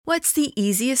What's the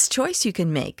easiest choice you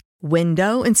can make?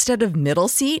 Window instead of middle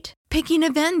seat? Picking a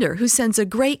vendor who sends a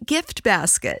great gift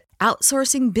basket?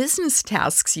 Outsourcing business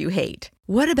tasks you hate?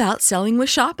 What about selling with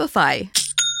Shopify?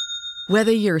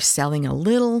 Whether you're selling a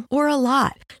little or a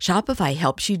lot, Shopify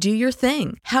helps you do your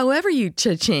thing, however you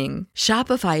cha-ching.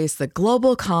 Shopify is the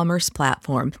global commerce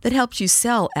platform that helps you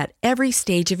sell at every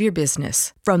stage of your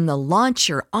business. From the launch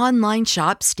your online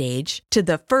shop stage to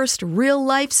the first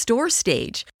real-life store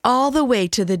stage, all the way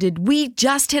to the did we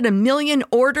just hit a million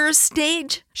orders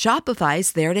stage.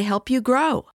 Shopify's there to help you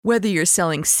grow. Whether you're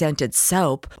selling scented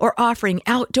soap or offering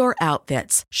outdoor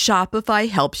outfits, Shopify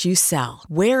helps you sell.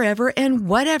 Wherever and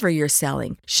whatever you're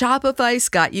selling, Shopify's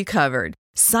got you covered.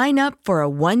 Sign up for a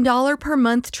 $1 per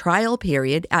month trial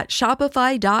period at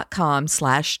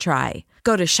shopify.com/try.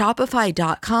 Go to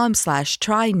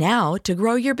shopify.com/try now to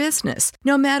grow your business,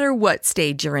 no matter what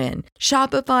stage you're in.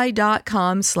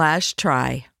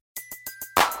 Shopify.com/try.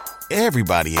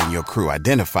 Everybody in your crew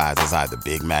identifies as either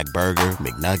Big Mac Burger,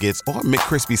 McNuggets, or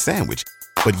McCrispy Sandwich.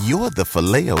 But you're the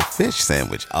Filet-O-Fish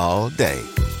Sandwich all day.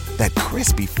 That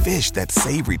crispy fish, that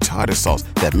savory tartar sauce,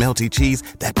 that melty cheese,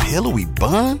 that pillowy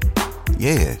bun.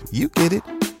 Yeah, you get it.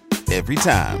 Every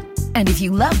time. And if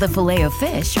you love the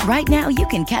Filet-O-Fish, right now you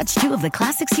can catch two of the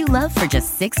classics you love for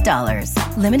just $6.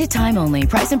 Limited time only.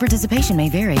 Price and participation may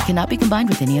vary. Cannot be combined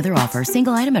with any other offer.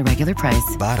 Single item at regular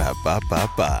price.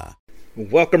 Ba-da-ba-ba-ba.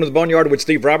 Welcome to the Boneyard with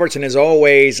Steve Robertson. As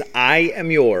always, I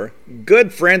am your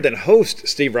good friend and host,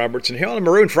 Steve Robertson, here on the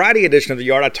Maroon Friday edition of The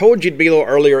Yard. I told you it'd be a little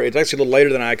earlier. It's actually a little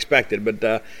later than I expected.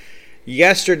 But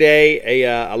yesterday,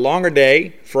 a longer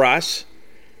day for us.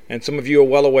 And some of you are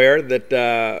well aware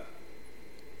that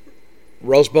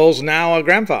Rose Bowl's now a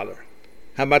grandfather.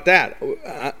 How about that?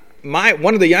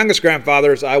 One of the youngest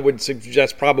grandfathers, I would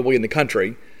suggest, probably in the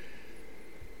country,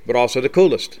 but also the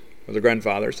coolest of the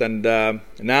grandfathers. And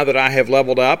now that I have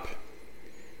leveled up,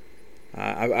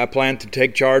 I plan to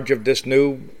take charge of this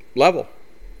new level.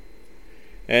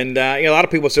 And a lot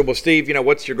of people said, "Well, Steve,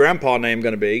 what's your grandpa name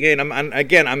going to be?" And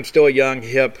I'm still a young,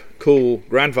 hip, cool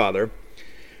grandfather,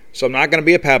 so I'm not going to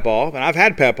be a papaw. And I've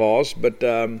had papaws, but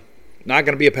not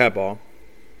going to be a papaw.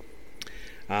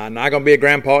 Not going to be a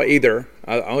grandpa either.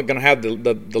 I'm going to have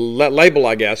the label,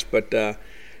 I guess, but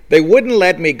they wouldn't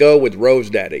let me go with Rose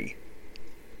Daddy,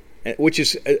 which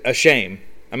is a shame.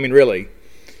 I mean, really.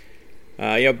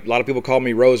 A lot of people call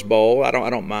me Rose Bowl. I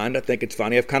don't mind. I think it's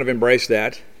funny. I've kind of embraced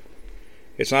that.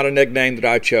 It's not a nickname that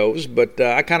I chose, but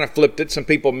I kind of flipped it. Some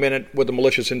people meant it with a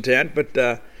malicious intent, but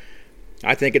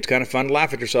I think it's kind of fun to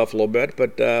laugh at yourself a little bit.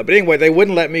 But anyway, they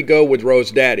wouldn't let me go with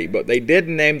Rose Daddy, but they did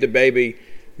name the baby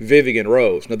Vivian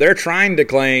Rose. Now, they're trying to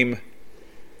claim,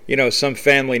 some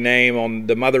family name on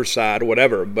the mother's side or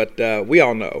whatever, but we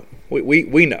all know.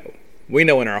 We know. We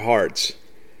know in our hearts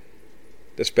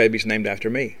this baby's named after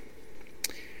me.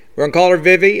 We're going to call her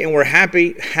Vivi, and we're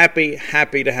happy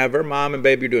to have her. Mom and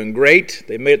baby are doing great.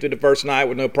 They made it through the first night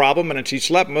with no problem, and then she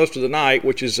slept most of the night,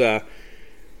 which is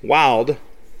wild,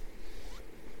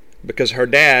 because her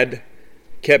dad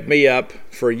kept me up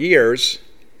for years,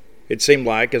 it seemed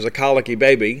like, as a colicky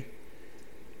baby,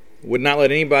 would not let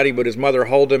anybody but his mother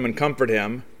hold him and comfort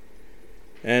him.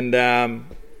 And,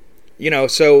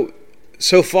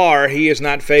 so far he has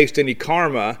not faced any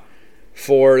karma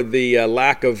for the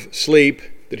lack of sleep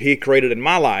that he created in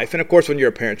my life. And, of course, when you're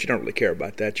a parent, you don't really care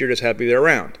about that. You're just happy they're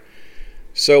around.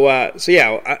 So I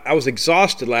was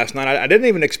exhausted last night. I didn't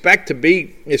even expect to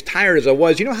be as tired as I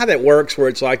was. You know how that works, where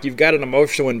it's like you've got an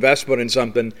emotional investment in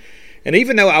something, and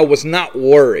even though I was not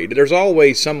worried, there's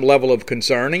always some level of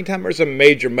concern anytime there's a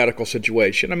major medical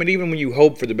situation. I mean, even when you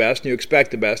hope for the best and you expect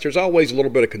the best, there's always a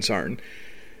little bit of concern.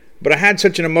 But I had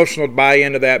such an emotional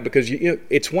buy-in to that because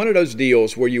it's one of those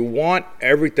deals where you want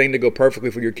everything to go perfectly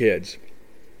for your kids.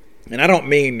 And I don't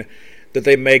mean that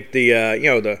they make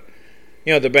the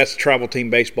best travel team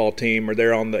baseball team, or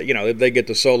they're on the, they get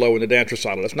the solo and the dance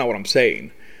recital. That's not what I'm saying.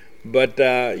 But,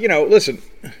 listen,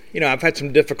 I've had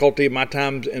some difficulty in my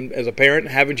times as a parent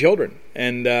having children.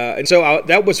 And so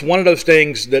that was one of those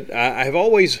things that I have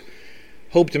always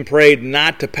hoped and prayed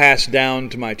not to pass down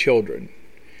to my children,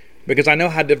 because I know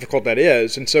how difficult that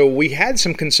is. And so we had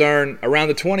some concern around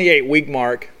the 28-week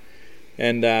mark.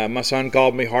 And my son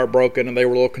called me heartbroken, and they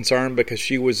were a little concerned because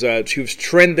she was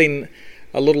trending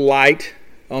a little light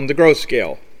on the growth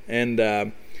scale.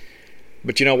 And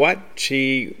but you know what?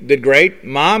 She did great.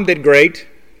 Mom did great.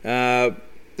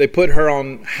 They put her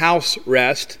on house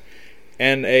rest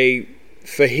and a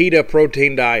fajita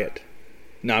protein diet.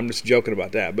 No, I'm just joking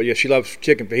about that. But yeah, she loves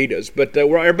chicken fajitas. But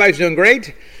everybody's doing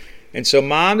great. And so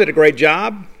Mom did a great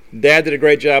job. Dad did a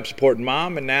great job supporting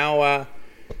Mom, and now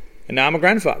I'm a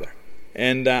grandfather.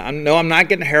 And I'm not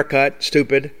getting a haircut.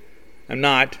 Stupid. I'm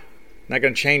not going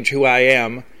to change who I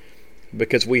am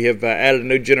because we have added a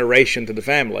new generation to the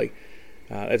family.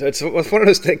 It's one of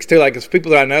those things, too, like, it's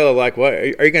people that I know are like, what, are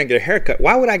you going to get a haircut?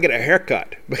 Why would I get a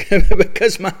haircut?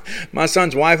 Because my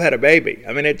son's wife had a baby.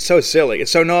 I mean, it's so silly.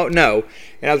 It's so no.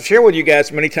 And I've shared with you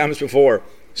guys many times before,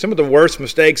 some of the worst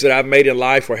mistakes that I've made in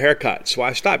life were haircuts, so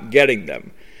I stopped getting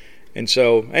them. And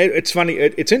so it's funny.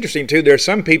 It's interesting, too. There are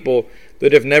some people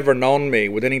that have never known me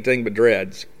with anything but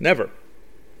dreads. Never.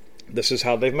 This is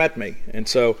how they've met me. And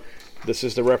so this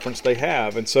is the reference they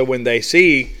have. And so when they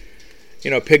see,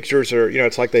 pictures, or,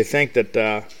 it's like they think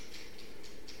that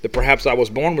perhaps I was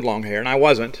born with long hair, and I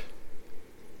wasn't.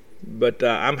 But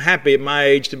I'm happy at my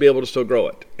age to be able to still grow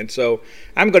it. And so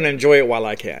I'm going to enjoy it while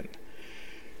I can.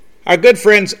 Our good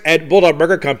friends at Bulldog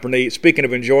Burger Company, speaking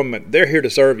of enjoyment, they're here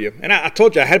to serve you. And I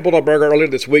told you I had Bulldog Burger earlier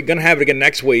this week, going to have it again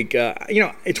next week.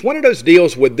 It's one of those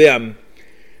deals with them.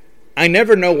 I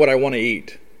never know what I want to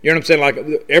eat. You know what I'm saying? Like,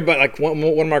 everybody, like one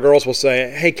of my girls will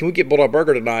say, hey, can we get Bulldog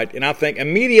Burger tonight? And I think,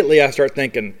 immediately I start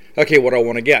thinking, okay, what do I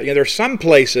want to get? There's some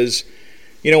places,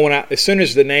 as soon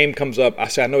as the name comes up, I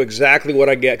say, I know exactly what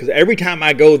I get, because every time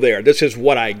I go there, this is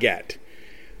what I get.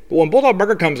 But when Bulldog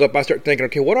Burger comes up, I start thinking,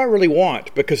 okay, what do I really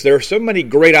want? Because there are so many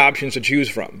great options to choose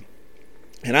from.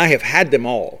 And I have had them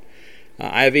all.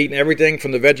 I have eaten everything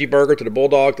from the veggie burger to the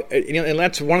Bulldog. And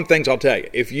that's one of the things I'll tell you.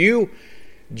 If you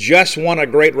just want a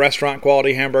great restaurant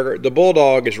quality hamburger, the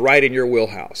Bulldog is right in your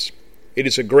wheelhouse. It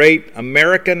is a great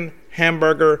American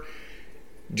hamburger,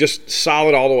 just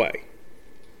solid all the way.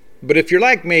 But if you're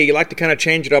like me, you like to kind of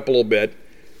change it up a little bit,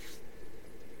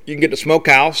 you can get the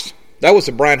Smokehouse. That was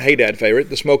the Brian Haydad favorite,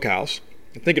 the Smokehouse.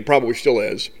 I think it probably still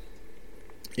is.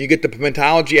 You get the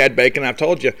Pimentology, add bacon. I've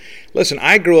told you, listen,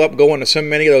 I grew up going to so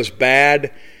many of those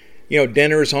bad,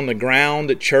 dinners on the ground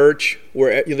at church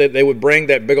where they would bring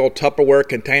that big old Tupperware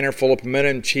container full of pimento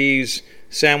and cheese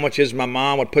sandwiches. My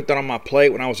mom would put that on my plate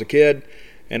when I was a kid,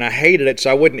 and I hated it,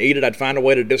 so I wouldn't eat it. I'd find a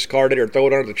way to discard it or throw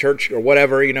it under the church or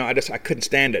whatever. I couldn't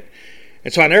stand it.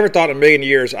 And so I never thought in a million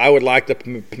years I would like the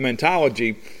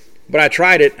Pimentology. But I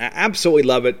tried it. I absolutely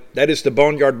love it. That is the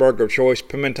Boneyard Burger of choice.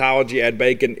 Pimentology, add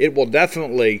bacon. It will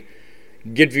definitely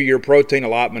give you your protein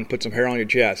allotment, put some hair on your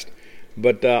chest.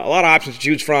 But a lot of options to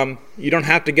choose from. You don't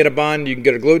have to get a bun. You can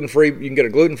get a gluten-free. You can get a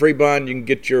gluten-free bun. You can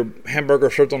get your hamburger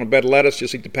served on a bed of lettuce.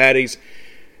 Just eat the patties.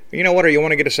 You know what? Or you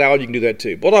want to get a salad, you can do that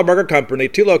too. Bulldog Burger Company,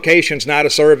 2 locations now to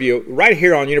serve you, right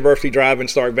here on University Drive in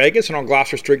Stark Vegas and on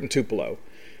Gloucester Street in Tupelo.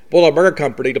 Bulldog Burger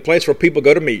Company, the place where people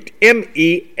go to meet.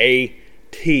 MEAT.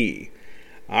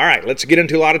 All right, let's get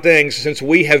into a lot of things. Since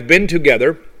we have been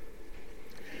together,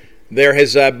 there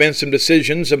has been some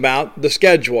decisions about the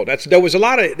schedule. There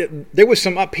was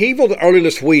some upheaval early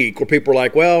this week where people were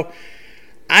like, well,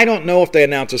 I don't know if they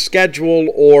announce a schedule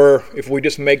or if we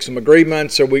just make some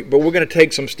agreements, but we're going to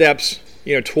take some steps,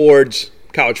 towards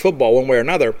college football one way or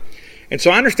another. And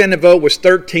so I understand the vote was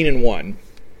 13-1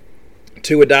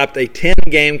 to adopt a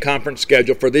 10-game conference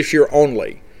schedule for this year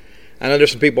only. I know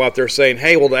there's some people out there saying,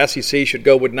 hey, well, the SEC should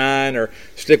go with 9 or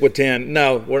stick with 10.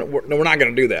 No, we're not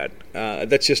going to do that.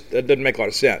 That doesn't make a lot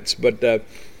of sense. But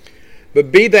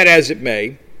be that as it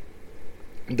may,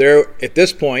 at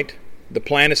this point, the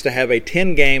plan is to have a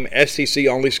 10-game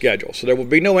SEC-only schedule. So there will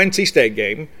be no NC State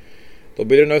game. There'll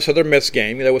be no Southern Miss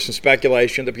game. There was some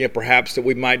speculation that perhaps that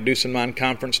we might do some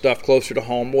non-conference stuff closer to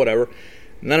home, whatever.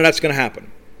 None of that's going to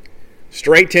happen.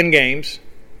 Straight 10 games.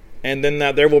 And then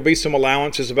there will be some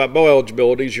allowances about bowl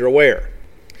eligibility, as you're aware.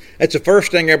 That's the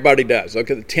first thing everybody does.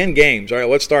 Okay, the 10 games. All right,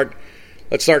 let's start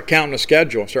counting the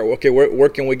schedule. Where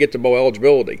can we get to bowl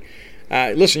eligibility?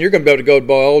 Listen, you're going to be able to go to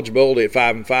bowl eligibility at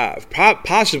 5-5,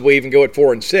 possibly even go at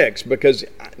 4-6, because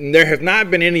there have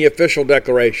not been any official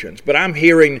declarations. But I'm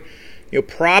hearing,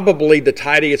 probably the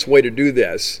tidiest way to do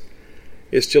this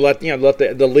is to let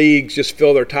the leagues just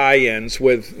fill their tie-ins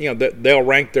with, they'll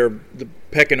rank the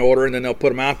pecking order and then they'll put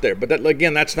them out there. But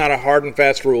that's not a hard and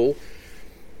fast rule.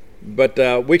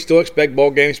 But we still expect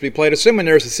bowl games to be played, assuming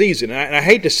there's a season. And I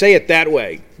hate to say it that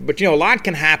way, but a lot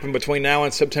can happen between now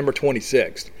and September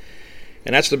 26th.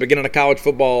 And that's the beginning of college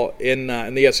football in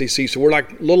the SEC. So we're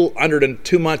like a little under than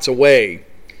 2 months away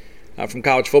from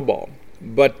college football.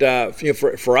 But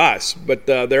for us, but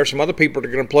there are some other people that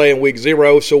are going to play in week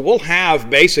 0. So we'll have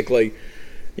basically,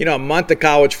 a month of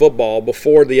college football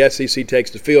before the SEC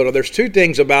takes the field. Now, there's 2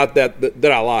 things about that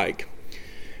I like.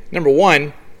 Number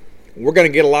one, we're going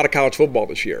to get a lot of college football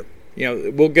this year.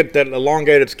 We'll get that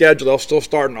elongated schedule. They'll still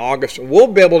start in August. We'll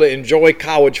be able to enjoy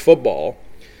college football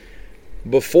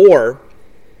before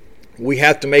we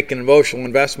have to make an emotional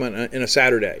investment in a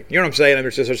Saturday. You know what I'm saying?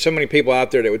 There's so many people out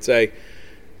there that would say,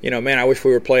 man, I wish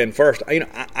we were playing first.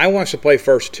 I want us to play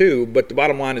first too, but the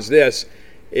bottom line is this,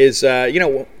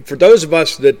 for those of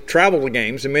us that travel to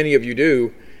games, and many of you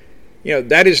do,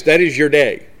 that is your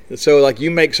day. So, like,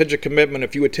 you make such a commitment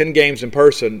if you attend games in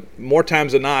person, more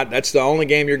times than not, that's the only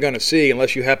game you're going to see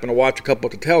unless you happen to watch a couple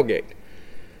at the tailgate.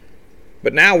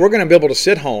 But now we're going to be able to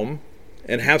sit home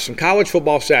and have some college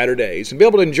football Saturdays and be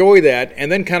able to enjoy that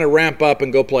and then kind of ramp up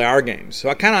and go play our games. So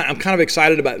I'm kind of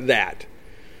excited about that.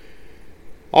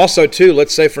 Also, too,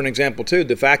 let's say for an example, too,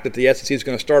 the fact that the SEC is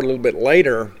going to start a little bit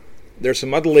later, there's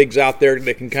some other leagues out there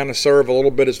that can kind of serve a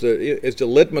little bit as the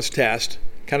litmus test,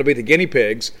 kind of be the guinea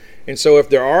pigs. And so if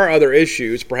there are other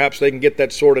issues, perhaps they can get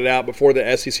that sorted out before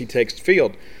the SEC takes the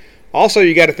field. Also,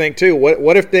 you got to think, too,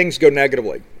 what if things go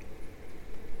negatively?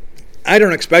 I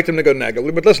don't expect them to go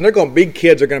negatively, but listen, big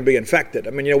kids are going to be infected. I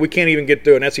mean, we can't even get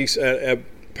through a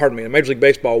Major League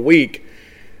Baseball week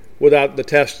without the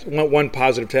test, one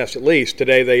positive test at least.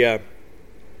 Today they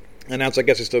announced, I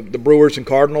guess it's the Brewers and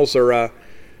Cardinals are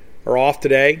off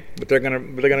today, but they're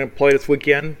gonna play this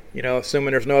weekend.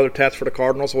 Assuming there's no other tests for the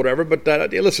Cardinals or whatever. But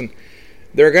listen,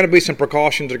 there are going to be some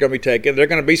precautions that are going to be taken. There are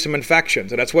going to be some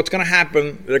infections, and that's what's going to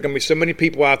happen. There are going to be so many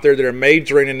people out there that are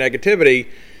majoring in negativity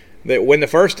that when the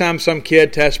first time some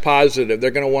kid tests positive,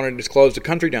 they're going to want to just close the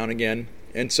country down again.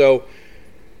 And so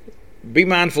be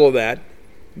mindful of that.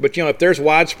 But, if there's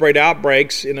widespread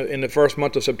outbreaks in the first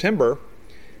month of September,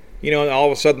 all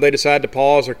of a sudden they decide to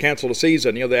pause or cancel the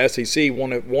season, the SEC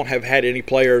won't have had any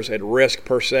players at risk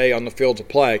per se on the fields of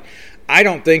play. I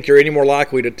don't think you're any more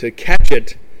likely to catch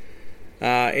it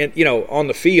on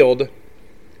the field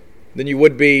than you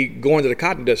would be going to the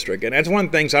Cotton District. And that's one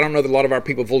of the things I don't know that a lot of our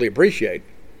people fully appreciate.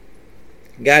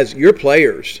 Guys, your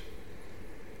players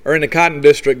are in the Cotton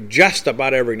District just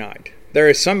about every night. There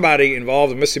is somebody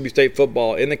involved in Mississippi State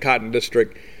football in the Cotton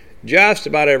District just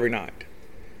about every night.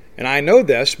 And I know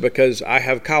this because I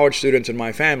have college students in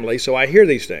my family, so I hear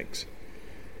these things.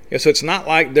 So it's not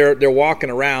like they're walking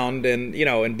around and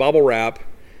in bubble wrap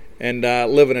and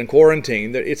living in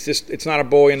quarantine. It's not a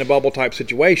boy in a bubble type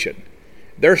situation.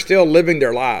 They're still living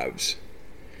their lives.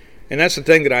 And that's the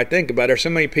thing that I think about. There's so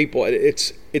many people.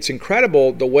 It's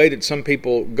incredible the way that some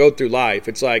people go through life.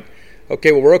 It's like,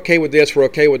 okay, well, we're okay with this, we're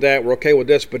okay with that, we're okay with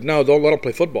this, but no, don't let them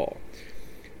play football.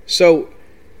 So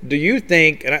do you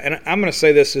think, and I'm going to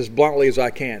say this as bluntly as I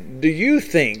can, do you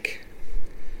think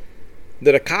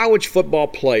that a college football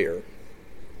player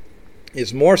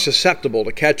is more susceptible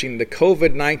to catching the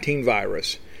COVID-19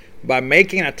 virus by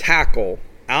making a tackle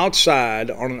outside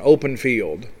on an open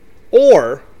field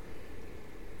or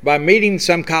by meeting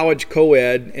some college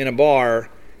co-ed in a bar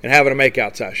and having a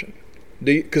makeout session?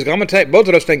 Because I'm going to tell you, both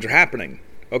of those things are happening.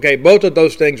 Okay, both of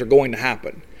those things are going to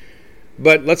happen.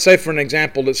 But let's say, for an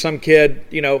example, that some kid,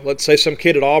 let's say some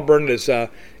kid at Auburn is,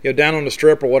 down on the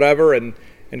strip or whatever and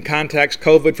contacts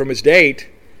COVID from his date.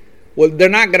 Well, they're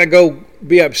not going to go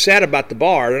be upset about the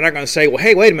bar. They're not going to say, well,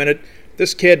 hey, wait a minute,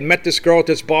 this kid met this girl at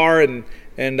this bar and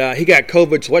he got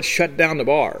COVID, so let's shut down the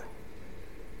bar.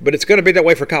 But it's going to be that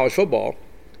way for college football.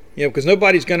 Because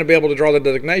nobody's going to be able to draw the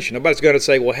designation. Nobody's going to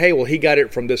say, well, hey, he got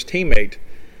it from this teammate.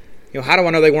 How do I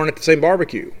know they weren't at the same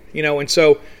barbecue? And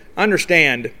so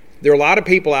understand there are a lot of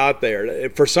people out there,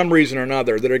 for some reason or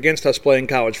another, that are against us playing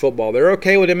college football. They're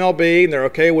okay with MLB, and they're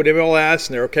okay with MLS,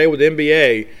 and they're okay with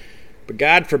NBA. But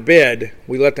God forbid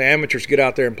we let the amateurs get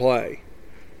out there and play.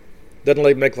 Doesn't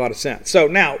really make a lot of sense. So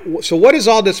what does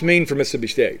all this mean for Mississippi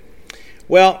State?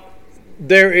 Well,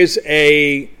 there's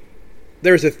a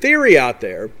theory out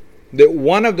there that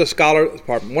one of the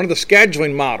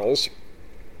scheduling models,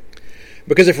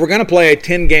 because if we're going to play a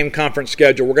 10-game conference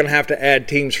schedule, we're going to have to add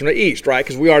teams from the East, right?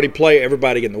 Because we already play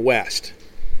everybody in the West.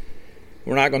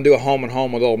 We're not going to do a home and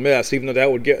home with Ole Miss, even though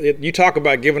that would you talk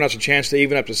about giving us a chance to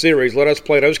even up the series. Let us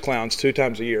play those clowns 2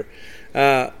 times a year.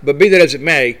 But be that as it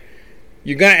may,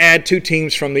 you're going to add 2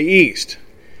 teams from the East.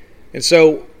 And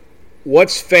so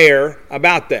what's fair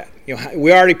about that?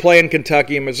 We already play in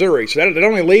Kentucky and Missouri, so that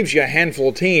only leaves you a handful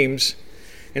of teams.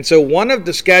 And so one of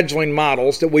the scheduling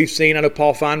models that we've seen, I know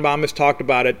Paul Feinbaum has talked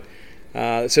about it,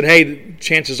 said, hey,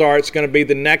 chances are it's going to be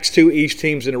the next 2 East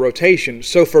teams in a rotation.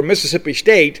 So for Mississippi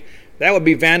State, that would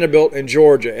be Vanderbilt and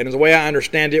Georgia. And the way I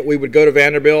understand it, we would go to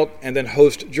Vanderbilt and then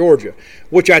host Georgia,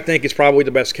 which I think is probably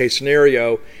the best case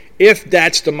scenario if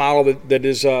that's the model that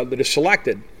is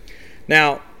selected.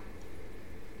 Now,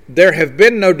 there have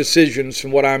been no decisions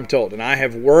from what I'm told, and I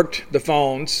have worked the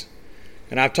phones,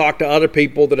 and I've talked to other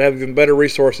people that have even better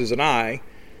resources than I,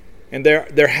 and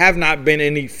there have not been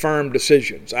any firm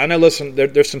decisions. I know, listen,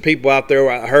 there's some people out there.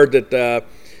 I heard that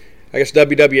I guess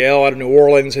WWL out of New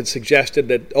Orleans had suggested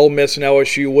that Ole Miss and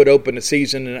LSU would open the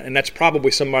season, and that's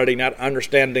probably somebody not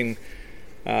understanding,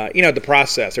 the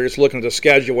process. They're just looking at the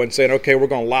schedule and saying, okay, we're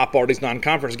going to lop all these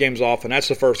non-conference games off, and that's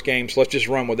the first game, so let's just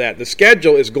run with that. The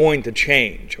schedule is going to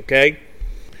change, okay?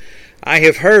 I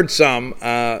have heard some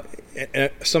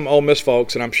Ole Miss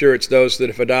folks, and I'm sure it's those that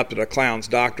have adopted a clown's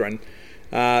doctrine,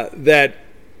 that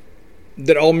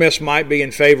Ole Miss might be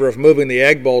in favor of moving the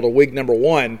Egg Bowl to week number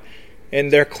 1 in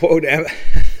their quote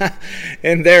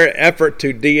in their effort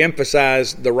to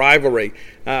de-emphasize the rivalry.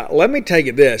 Let me tell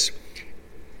you this: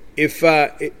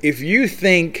 if you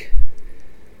think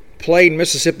playing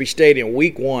Mississippi State in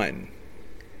week 1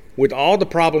 with all the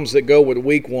problems that go with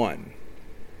week 1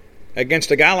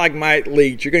 against a guy like Mike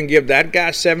Leach, you're going to give that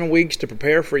guy 7 weeks to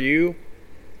prepare for you,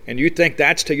 and you think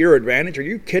that's to your advantage? Are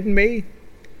you kidding me?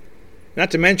 Not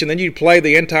to mention, then you play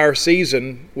the entire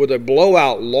season with a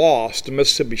blowout loss to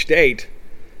Mississippi State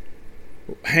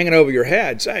hanging over your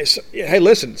head. Hey,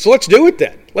 listen, so let's do it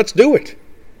then. Let's do it.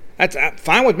 That's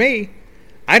fine with me.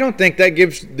 I don't think that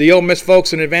gives the Ole Miss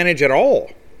folks an advantage at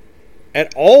all.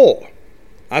 At all.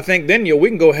 I think then we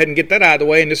can go ahead and get that out of the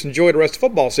way and just enjoy the rest of the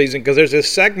football season, because there's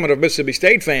this segment of Mississippi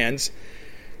State fans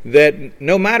that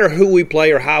no matter who we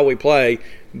play or how we play,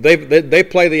 they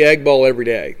play the Egg Bowl every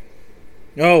day.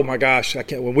 Oh my gosh! I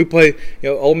can't. When we play,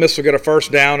 Ole Miss will get a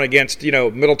first down against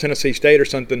Middle Tennessee State or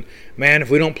something. Man, if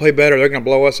we don't play better, they're going to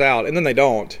blow us out, and then they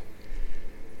don't.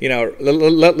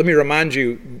 Let me remind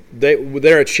you,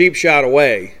 they're a cheap shot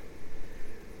away.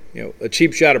 A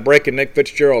cheap shot of breaking Nick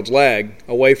Fitzgerald's leg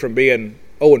away from being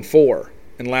 0-4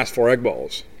 in the last 4 Egg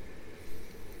Bowls.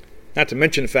 Not to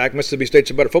mention the fact Mississippi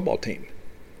State's a better football team.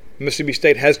 Mississippi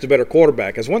State has the better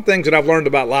quarterback. As one thing that I've learned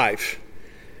about life.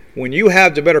 When you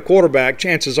have the better quarterback,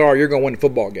 chances are you're going to win the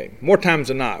football game. More times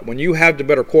than not, when you have the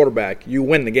better quarterback, you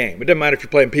win the game. It doesn't matter if you're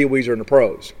playing Pee-wees or in the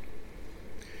pros.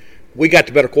 We got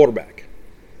the better quarterback.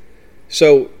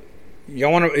 So you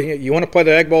want to play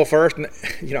the Egg Bowl first? I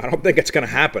don't think it's going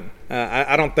to happen.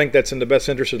 I don't think that's in the best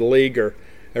interest of the league or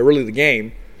really the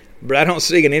game. But I don't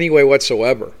see in any way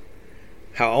whatsoever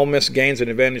how Ole Miss gains an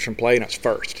advantage from playing us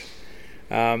first.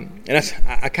 And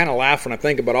I kind of laugh when I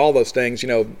think about all those things,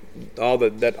 all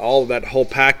that whole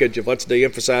package of let's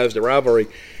de-emphasize the rivalry.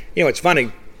 It's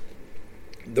funny.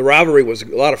 The rivalry was a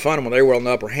lot of fun when they were on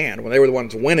the upper hand, when they were the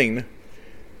ones winning.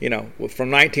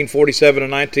 From 1947 to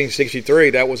 1963,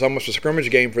 that was almost a scrimmage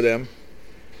game for them.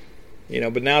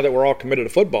 But now that we're all committed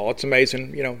to football, it's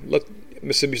amazing. Look,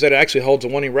 Mississippi State actually holds a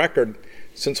winning record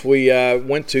since we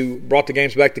brought the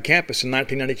games back to campus in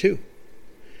 1992.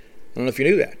 I don't know if you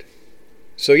knew that.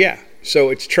 So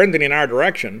it's trending in our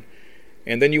direction.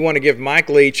 And then you want to give Mike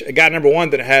Leach, a guy, number one,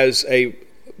 that has a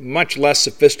much less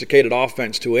sophisticated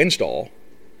offense to install.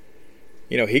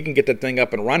 He can get that thing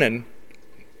up and running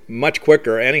much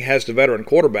quicker, and he has the veteran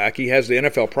quarterback. He has the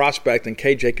NFL prospect in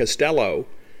KJ Costello.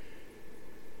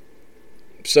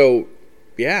 So,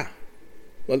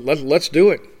 let's do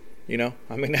it.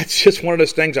 That's just one of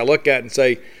those things I look at and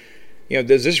say,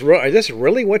 is this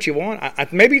really what you want?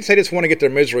 Maybe you'd say they just want to get their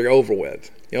misery over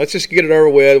with. Let's just get it over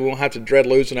with. We won't have to dread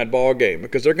losing that ball game,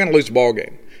 because they're going to lose the ball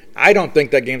game. I don't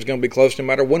think that game's going to be close no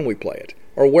matter when we play it,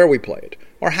 or where we play it,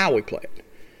 or how we play it.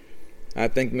 I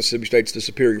think Mississippi State's the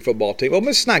superior football team. Ole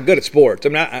Miss is not good at sports.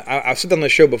 I've said on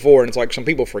this show before, and it's like some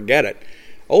people forget it.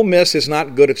 Ole Miss is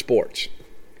not good at sports,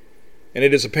 and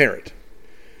it is apparent.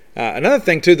 Another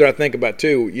thing too that I think about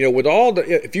too, with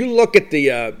if you look at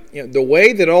the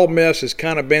way that Ole Miss has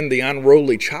kind of been the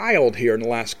unruly child here in the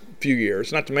last few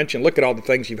years. Not to mention, look at all the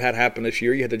things you've had happen this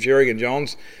year. You had the Jerry and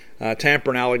Jones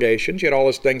tampering allegations. You had all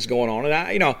those things going on,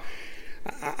 and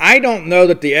I don't know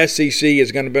that the SEC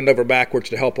is going to bend over backwards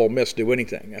to help Ole Miss do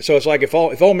anything. So it's like if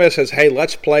Ole Miss says, hey,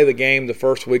 let's play the game the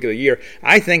first week of the year,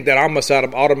 I think that almost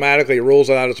automatically rules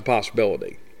it out as a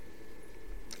possibility.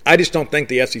 I just don't think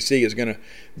the SEC is going to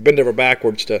bend over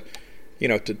backwards to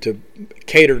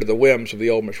cater to the whims of the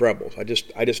Ole Miss Rebels. I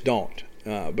just don't.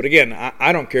 But again,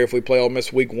 I don't care if we play Ole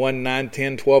Miss week 1, 9,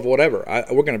 10, 12, whatever.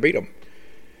 We're going to beat them.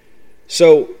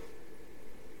 So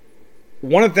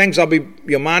one of the things I'll be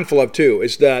mindful of too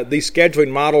is these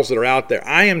scheduling models that are out there.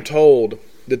 I am told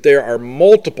that there are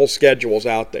multiple schedules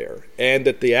out there, and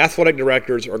that the athletic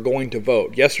directors are going to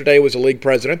vote. Yesterday was the league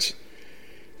presidents.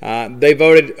 They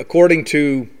voted, according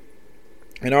to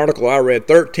an article I read,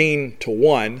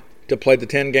 13-1 to play the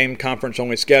 10-game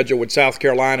conference-only schedule, with South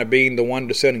Carolina being the one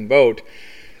dissenting vote.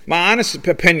 My honest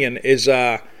opinion is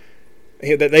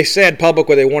They said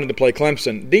publicly they wanted to play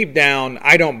Clemson. Deep down,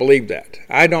 I don't believe that.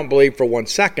 I don't believe for 1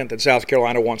 second that South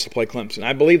Carolina wants to play Clemson.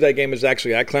 I believe that game is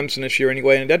actually at Clemson this year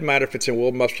anyway, and it doesn't matter if it's in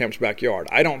Will Muschamp's backyard.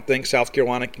 I don't think South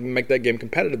Carolina can make that game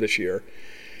competitive this year.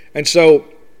 And so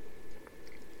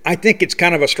I think it's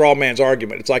kind of a straw man's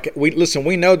argument. It's like,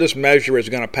 we know this measure is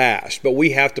going to pass, but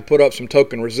we have to put up some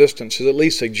token resistance to at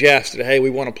least suggest that, hey, we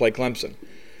want to play Clemson.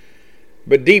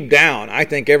 But deep down, I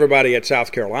think everybody at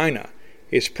South Carolina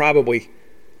is probably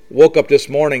woke up this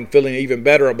morning feeling even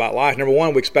better about life. Number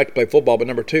one, we expect to play football, but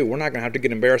number two, we're not going to have to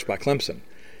get embarrassed by Clemson.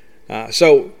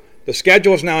 So the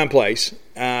schedule is now in place.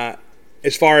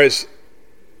 As far as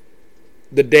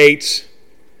the dates,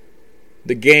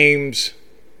 the games,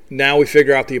 now we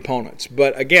figure out the opponents.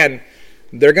 But again,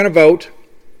 they're going to vote,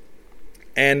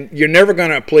 and you're never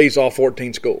going to please all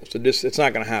 14 schools. It's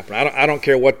not going to happen. I don't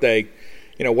care what they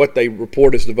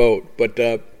report as the vote, but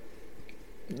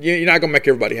you're not going to make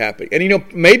everybody happy. And,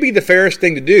 maybe the fairest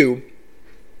thing to do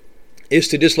is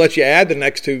to just let you add the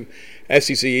next two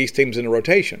SEC East teams in the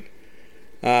rotation.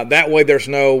 That way there's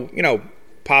no,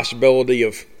 possibility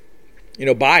of,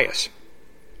 bias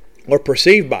or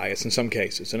perceived bias in some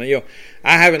cases. And,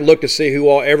 I haven't looked to see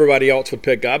who everybody else would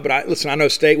pick up. But, I know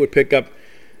State would pick up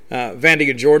Vandy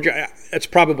and Georgia. That's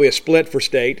probably a split for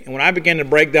State. And when I begin to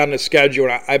break down the schedule,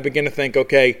 I begin to think,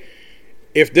 okay,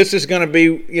 if this is going to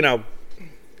be,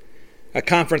 a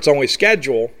conference-only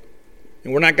schedule,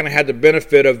 and we're not going to have the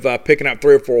benefit of picking up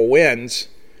 3 or 4 wins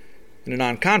in a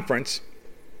non-conference,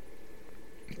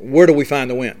 where do we find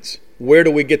the wins? Where do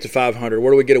we get to 500?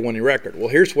 Where do we get a winning record? Well,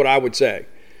 here's what I would say.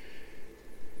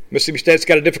 Mississippi State's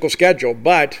got a difficult schedule,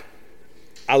 but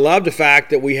I love the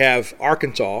fact that we have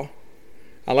Arkansas.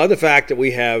 I love the fact that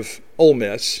we have Ole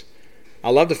Miss. I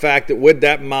love the fact that with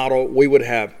that model we would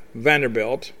have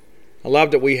Vanderbilt. I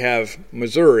love that we have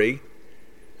Missouri.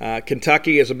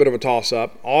 Kentucky is a bit of a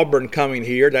toss-up. Auburn coming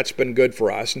here, that's been good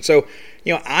for us. And so,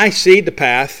 I see the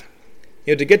path,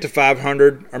 to get to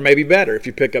 500 or maybe better if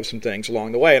you pick up some things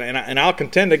along the way. And I'll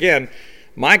contend again,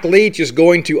 Mike Leach is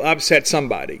going to upset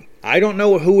somebody. I don't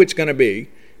know who it's going to be,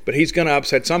 but he's going to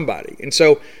upset somebody. And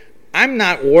so I'm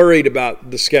not worried about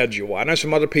the schedule. I know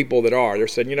some other people that are. They're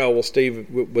saying, well, Steve,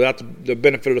 without the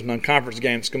benefit of this non-conference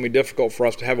game, it's going to be difficult for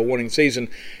us to have a winning season.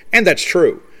 And that's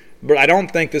true. But I don't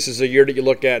think this is a year that you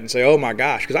look at and say, oh, my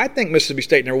gosh, because I think Mississippi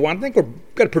State, number one, I think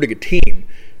we've got a pretty good team.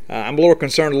 I'm a little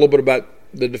concerned a little bit about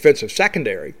the defensive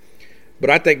secondary.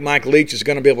 But I think Mike Leach is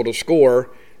going to be able to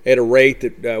score at a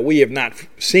rate that we have not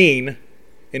seen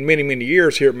in many, many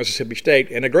years here at Mississippi State.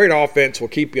 And a great offense will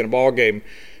keep you in a ball game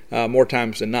more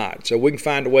times than not. So we can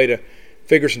find a way to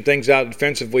figure some things out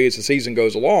defensively as the season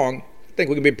goes along. I think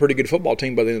we can be a pretty good football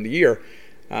team by the end of the year.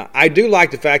 I do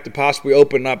like the fact that possibly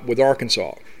open up with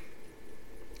Arkansas.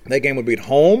 That game would be at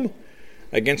home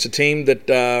against a team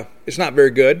that is not very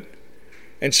good.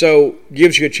 And so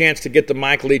gives you a chance to get the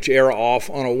Mike Leach era off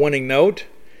on a winning note.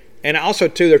 And also,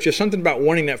 too, there's just something about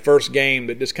winning that first game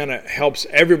that just kind of helps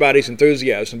everybody's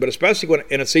enthusiasm. But especially when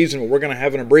in a season where we're going to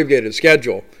have an abbreviated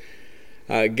schedule,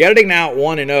 getting out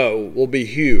 1-0 will be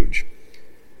huge.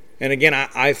 And again,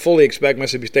 I fully expect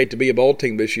Mississippi State to be a bowl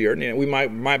team this year. We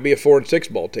might be a 4-6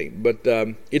 bowl team, but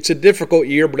it's a difficult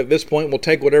year. But at this point, we'll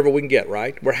take whatever we can get.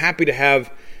 Right? We're happy to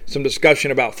have some discussion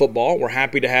about football. We're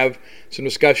happy to have some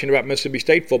discussion about Mississippi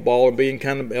State football and being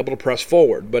kind of able to press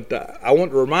forward. But I want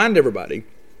to remind everybody,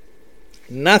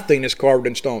 nothing is carved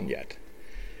in stone yet.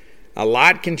 A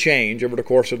lot can change over the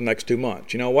course of the next 2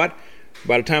 months. You know what?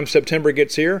 By the time September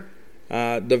gets here,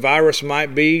 the virus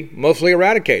might be mostly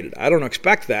eradicated. I don't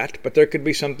expect that, but there could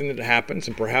be something that happens,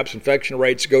 and perhaps infection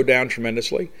rates go down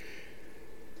tremendously.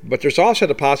 But there's also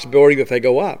the possibility that they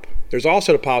go up. There's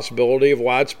also the possibility of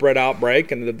widespread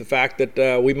outbreak and the fact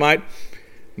that we might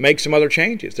make some other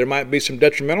changes. There might be some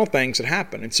detrimental things that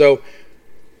happen. And so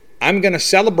I'm going to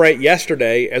celebrate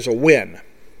yesterday as a win,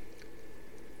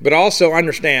 but also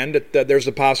understand that there's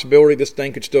a possibility this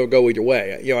thing could still go either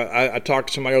way. I talked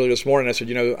to somebody earlier this morning. I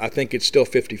said, I think it's still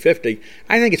 50-50.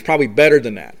 I think it's probably better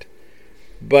than that.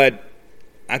 But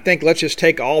I think let's just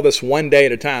take all this one day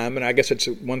at a time. And I guess it's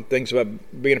one of the things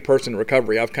about being a person in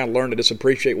recovery. I've kind of learned to just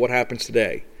appreciate what happens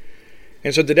today.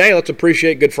 And so today, let's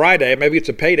appreciate Good Friday. Maybe it's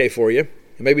a payday for you,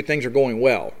 and maybe things are going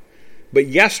well. But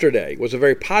yesterday was a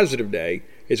very positive day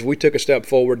as we took a step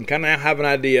forward and kind of have an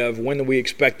idea of when we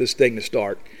expect this thing to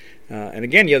start. And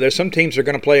again, there's some teams that are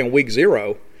going to play in week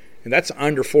 0, and that's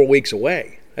under 4 weeks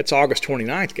away. That's August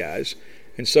 29th, guys.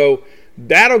 And so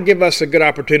that'll give us a good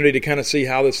opportunity to kind of see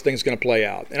how this thing's going to play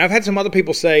out. And I've had some other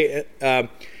people say,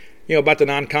 about the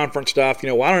non-conference stuff,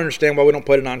 well, I don't understand why we don't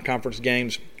play the non-conference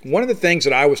games. One of the things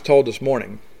that I was told this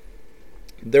morning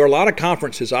There are a lot of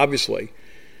conferences, obviously,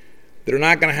 that are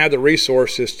not going to have the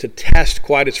resources to test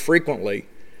quite as frequently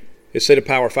as, say, the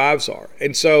Power Fives are.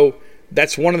 And so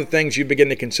that's one of the things you begin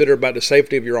to consider about the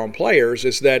safety of your own players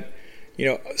is that,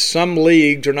 some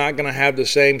leagues are not going to have the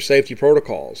same safety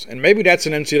protocols. And maybe that's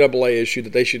an NCAA issue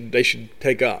that they should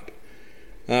take up.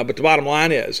 But the bottom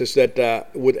line is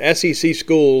that with SEC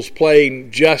schools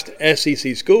playing just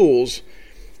SEC schools,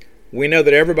 we know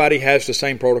that everybody has the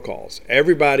same protocols.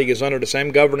 Everybody is under the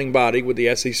same governing body with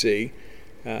the SEC.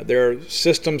 There are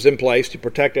systems in place to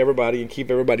protect everybody and keep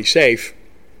everybody safe.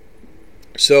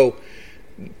 So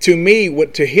to me,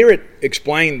 to hear it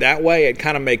explained that way, it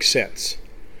kind of makes sense.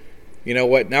 You know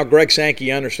what? Now Greg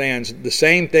Sankey understands the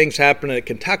same things happening at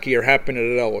Kentucky are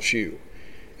happening at LSU.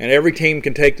 And every team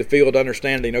can take the field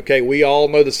understanding, okay, we all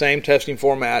know the same testing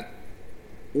format.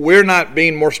 We're not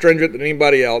being more stringent than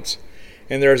anybody else.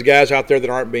 And there's guys out there that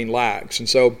aren't being lax. And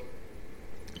so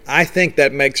I think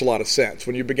that makes a lot of sense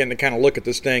when you begin to kind of look at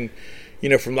this thing,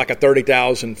 from like a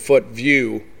 30,000-foot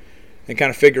view and kind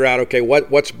of figure out, okay,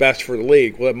 what's best for the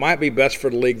league? Well, it might be best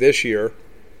for the league this year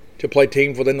to play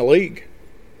teams within the league.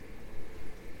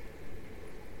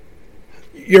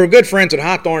 Your good friends at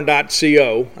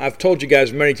Hawthorne.co, I've told you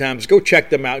guys many times, go check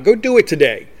them out. Go do it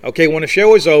today. Okay, when the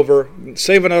show is over,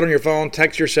 save a note on your phone,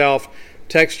 text yourself,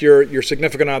 text your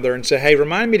significant other and say, hey,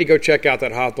 remind me to go check out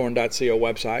that Hawthorne.co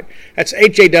website. That's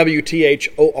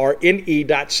HAWTHORNE.co.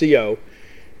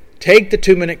 Take the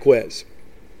 2-minute quiz.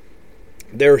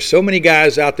 There are so many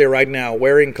guys out there right now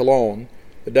wearing cologne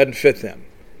that doesn't fit them.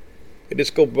 They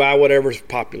just go buy whatever's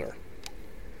popular.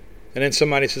 And then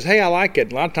somebody says, hey, I like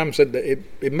it. A lot of times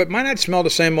it might not smell the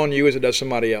same on you as it does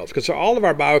somebody else because all of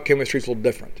our biochemistry is a little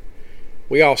different.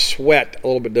 We all sweat a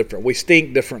little bit different. We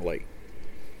stink differently.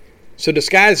 So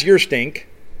disguise your stink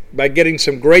by getting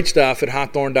some great stuff at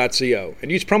Hawthorne.co. And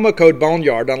use promo code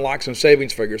BONEYARD to unlock some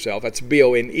savings for yourself. That's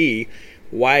BONEYARD.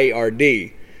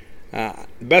 The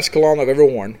best cologne I've ever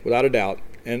worn, without a doubt.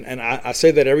 And I say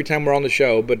that every time we're on the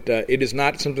show, but it is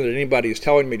not something that anybody is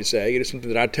telling me to say. It is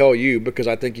something that I tell you because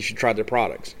I think you should try their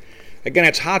products. Again,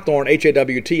 it's Hawthorne,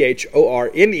 HAWTHORNE.co.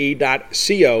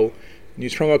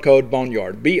 Use promo code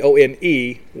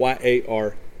BONEYARD,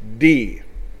 BONEYARD.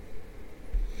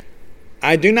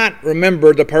 I do not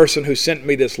remember the person who sent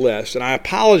me this list, and I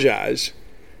apologize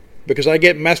because I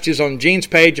get messages on Gene's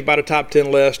page about a top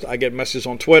 10 list. I get messages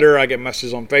on Twitter. I get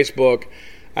messages on Facebook.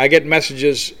 I get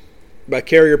messages by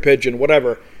carrier pigeon,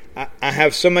 whatever. I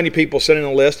have so many people sending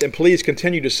a list, and please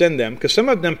continue to send them because some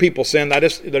of them people send,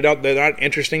 they're not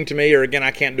interesting to me, or again,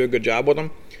 I can't do a good job with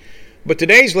them. But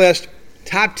today's list,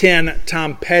 top 10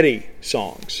 Tom Petty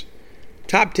songs.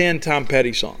 Top 10 Tom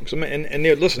Petty songs. And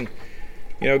listen,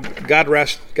 God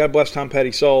bless Tom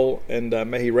Petty's soul, and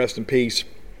may he rest in peace.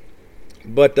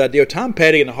 But Tom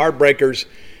Petty and the Heartbreakers,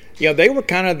 they were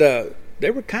kind of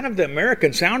the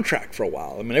American soundtrack for a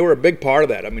while. I mean, they were a big part of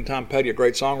that. I mean, Tom Petty, a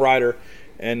great songwriter,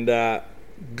 and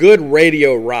good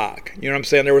radio rock. You know what I'm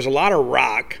saying? There was a lot of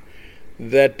rock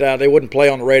that they wouldn't play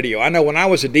on the radio. I know when I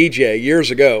was a DJ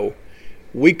years ago,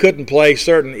 we couldn't play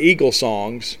certain Eagle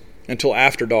songs until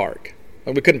after dark.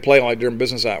 We couldn't play like during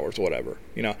business hours or whatever.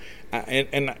 I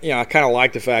kind of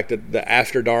like the fact that the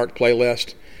after dark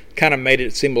playlist kind of made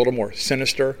it seem a little more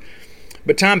sinister.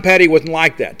 But Tom Petty wasn't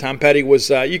like that. Tom Petty was,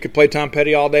 you could play Tom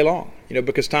Petty all day long,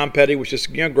 because Tom Petty was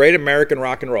just, great American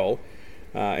rock and roll.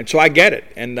 And so I get it.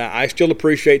 And I still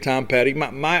appreciate Tom Petty.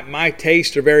 My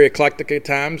tastes are very eclectic at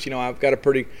times. I've got a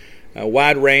pretty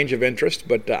wide range of interest.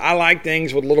 But I like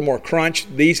things with a little more crunch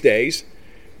these days.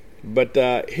 But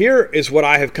here is what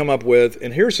I have come up with.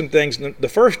 And here's some things. The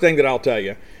first thing that I'll tell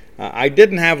you, I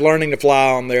didn't have Learning to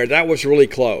Fly on there. That was really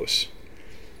close.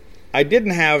 I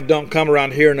didn't have Don't Come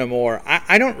Around Here No More.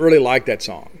 I don't really like that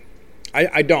song.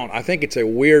 I don't. I think it's a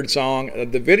weird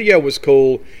song. The video was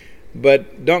cool,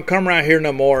 but Don't Come Around Here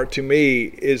No More to me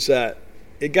is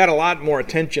it got a lot more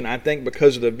attention, I think,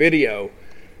 because of the video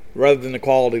rather than the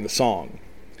quality of the song.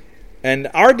 And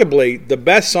arguably, the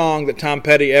best song that Tom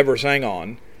Petty ever sang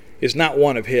on is not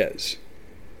one of his.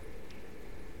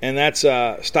 And that's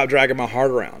Stop Dragging My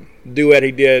Heart Around, duet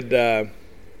he did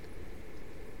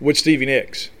with Stevie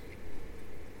Nicks.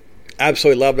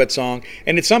 Absolutely love that song.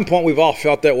 And at some point, we've all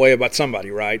felt that way about somebody,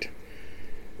 right?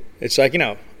 It's like,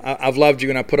 I've loved you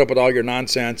and I put up with all your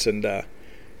nonsense, and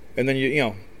then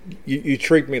you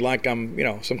treat me like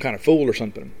I'm, some kind of fool or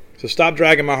something. So Stop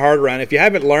Dragging My Heart Around. If you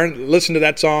haven't listened to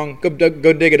that song, go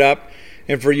dig it up.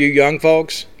 And for you young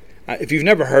folks, if you've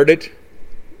never heard it,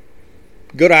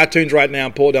 go to iTunes right now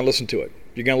and pull it down and listen to it.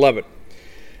 You're going to love it.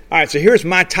 All right, so here's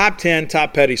my top 10 Tom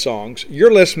Petty songs. Your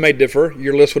list may differ.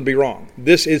 Your list would be wrong.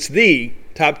 This is the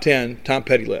top 10 Tom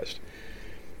Petty list.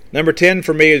 Number 10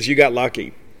 for me is You Got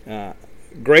Lucky.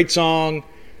 Great song,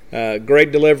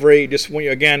 great delivery.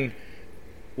 Again,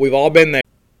 we've all been there.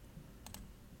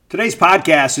 Today's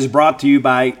podcast is brought to you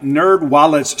by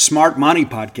NerdWallet's Smart Money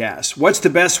Podcast. What's the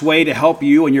best way to help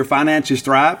you and your finances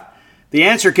thrive? The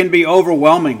answer can be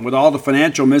overwhelming with all the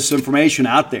financial misinformation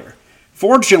out there.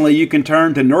 Fortunately, you can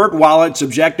turn to NerdWallet's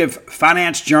objective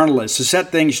finance journalists to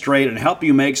set things straight and help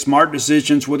you make smart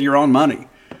decisions with your own money.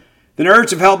 The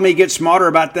nerds have helped me get smarter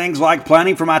about things like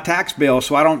planning for my tax bill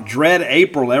so I don't dread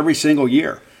April every single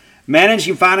year,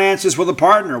 managing finances with a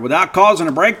partner without causing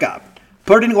a breakup,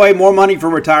 putting away more money for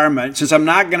retirement since I'm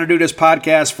not going to do this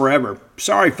podcast forever.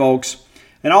 Sorry, folks.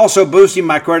 And also boosting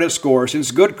my credit score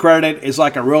since good credit is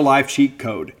like a real-life cheat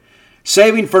code.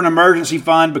 Saving for an emergency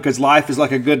fund because life is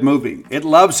like a good movie. It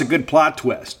loves a good plot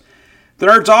twist. The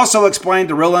nerds also explain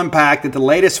the real impact that the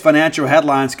latest financial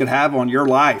headlines could have on your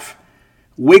life.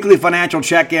 Weekly financial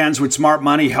check-ins with Smart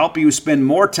Money help you spend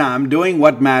more time doing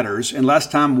what matters and less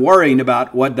time worrying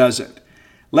about what doesn't.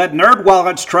 Let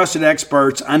NerdWallet's trusted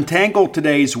experts untangle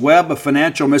today's web of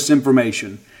financial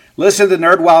misinformation. Listen to the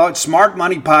NerdWallet Smart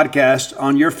Money Podcast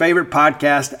on your favorite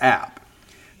podcast app.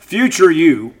 Future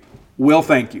you will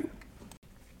thank you.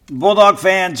 Bulldog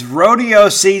fans, rodeo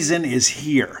season is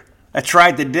here. That's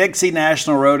right, the Dixie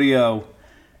National Rodeo.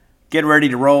 Get ready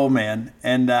to roll, man.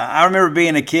 And I remember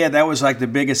being a kid, that was like the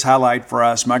biggest highlight for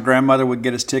us. My grandmother would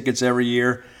get us tickets every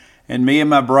year. And me and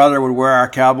my brother would wear our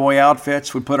cowboy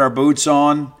outfits. We'd put our boots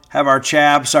on, have our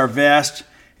chaps, our vest,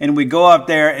 and we'd go up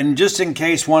there. And just in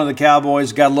case one of the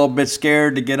cowboys got a little bit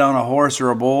scared to get on a horse or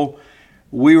a bull,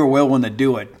 we were willing to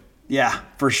do it. Yeah,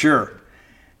 for sure.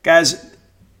 Guys,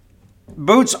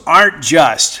 boots aren't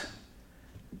just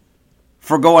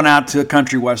for going out to a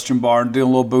country western bar and doing a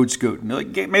little boot scooting.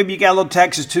 Maybe you got a little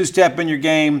Texas two-step in your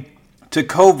game.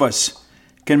 Tecovas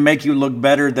can make you look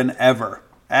better than ever.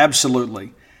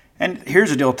 Absolutely. And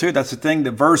here's the deal, too. That's the thing, the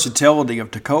versatility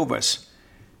of Tecovas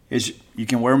is you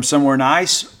can wear them somewhere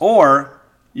nice or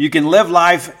you can live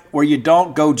life where you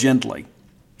don't go gently.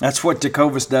 That's what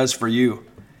Tecovas does for you.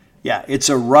 Yeah, it's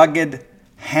a rugged,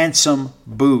 handsome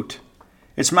boot.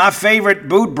 It's my favorite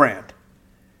boot brand,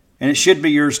 and it should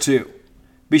be yours, too.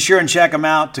 Be sure and check them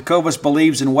out. Tecovas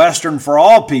believes in Western for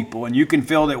all people, and you can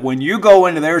feel that when you go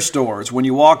into their stores. When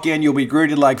you walk in, you'll be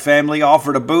greeted like family,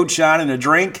 offered a boot shine and a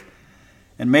drink,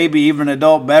 and maybe even an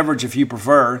adult beverage if you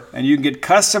prefer, and you can get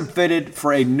custom fitted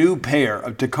for a new pair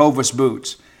of Tecovas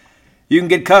boots. You can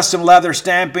get custom leather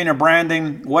stamping or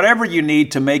branding, whatever you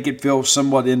need to make it feel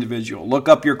somewhat individual. Look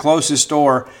up your closest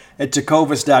store at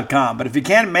tecovas.com. But if you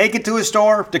can't make it to a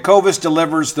store, Tecovas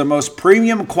delivers the most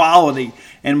premium quality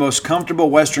and most comfortable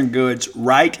Western goods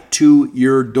right to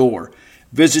your door.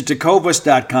 Visit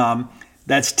tecovas.com.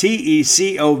 That's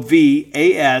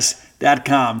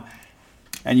TECOVAS.com.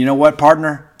 And you know what,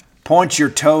 partner? Point your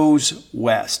toes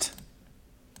west.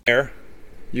 There.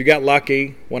 You Got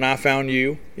Lucky, When I Found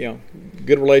You.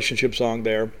 Good relationship song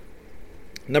there.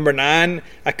 Number 9,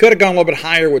 I could have gone a little bit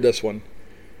higher with this one,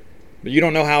 but You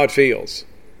Don't Know How It Feels.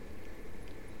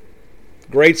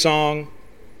 Great song,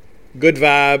 good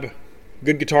vibe,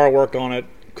 good guitar work on it,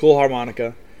 cool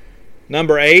harmonica.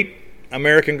 Number 8,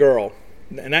 American Girl.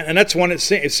 And that's one, it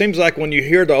seems like when you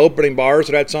hear the opening bars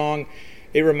of that song,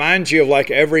 it reminds you of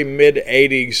like every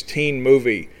mid-'80s teen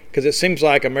movie, because it seems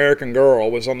like American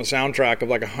Girl was on the soundtrack of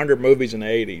like 100 movies in the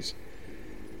 80s.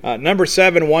 Number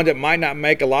 7, one that might not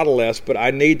make a lot of lists, but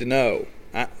I Need to Know.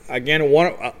 Again,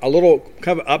 a little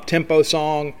kind of up-tempo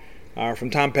song from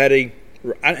Tom Petty.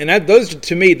 And those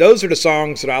are the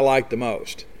songs that I like the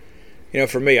most.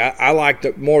 For me, I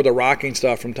like more of the rocking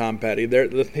stuff from Tom Petty.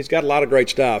 He's got a lot of great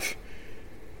stuff.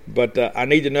 But I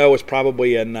Need to Know is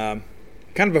probably kind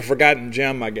of a forgotten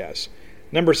gem, I guess.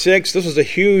 Number 6, this was a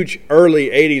huge early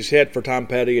 80s hit for Tom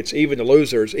Petty. It's Even the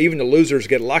Losers. Even the Losers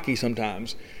Get Lucky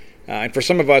sometimes. And for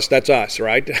some of us, that's us,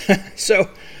 right? So,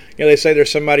 they say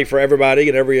there's somebody for everybody,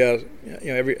 and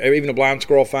even a blind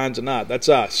squirrel finds a nut. That's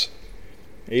us.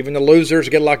 Even the losers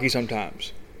get lucky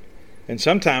sometimes. And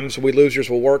sometimes we losers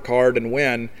will work hard and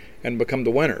win and become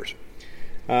the winners.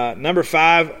 Number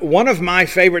 5, one of my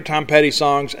favorite Tom Petty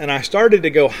songs, and I started to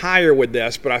go higher with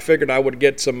this, but I figured I would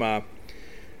get some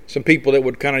people that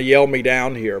would kind of yell me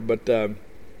down here. But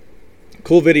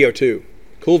cool video, too.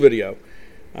 Cool video.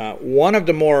 One of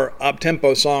the more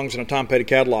up-tempo songs in a Tom Petty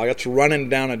catalog, that's Running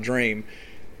Down a Dream.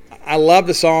 I love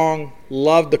the song,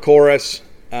 love the chorus.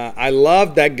 I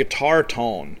love that guitar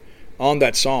tone on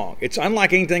that song. It's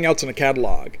unlike anything else in the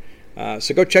catalog.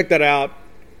 So go check that out.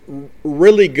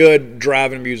 Really good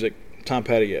driving music, Tom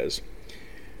Petty is.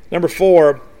 Number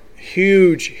 4,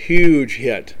 huge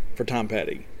hit for Tom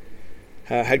Petty.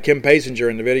 had Kim Basinger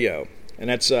in the video. And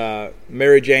that's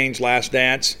Mary Jane's Last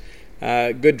Dance.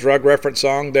 Good drug reference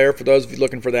song there for those of you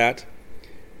looking for that.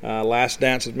 Last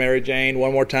Dance with Mary Jane,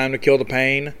 One More Time to Kill the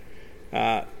Pain.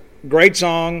 Great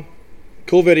song,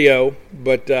 cool video,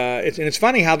 but it's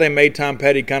funny how they made Tom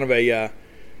Petty kind of a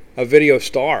video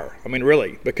star. I mean,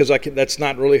 really, because that's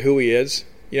not really who he is,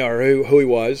 or who he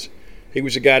was. He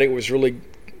was a guy that was really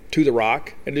to the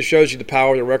rock, and just shows you the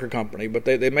power of the record company. But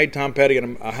they made Tom Petty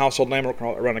a household name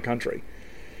around the country.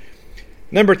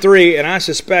 Number 3, and I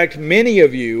suspect many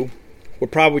of you were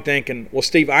probably thinking, well,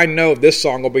 Steve, I know this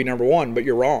song will be number 1, but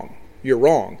you're wrong. You're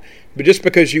wrong. But just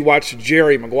because you watched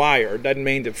Jerry Maguire doesn't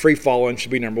mean that Free Fallin'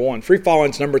 should be number 1. Free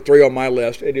Fallin's number 3 on my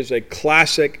list. It is a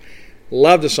classic.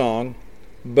 Love the song,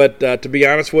 but to be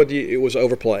honest with you, it was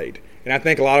overplayed. And I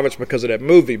think a lot of it's because of that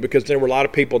movie, because there were a lot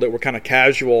of people that were kind of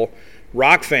casual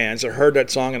rock fans that heard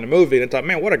that song in the movie and thought,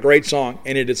 man, what a great song.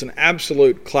 And it is an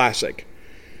absolute classic.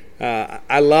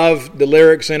 I love the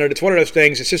lyrics in it. It's one of those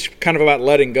things, it's just kind of about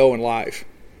letting go in life.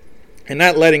 And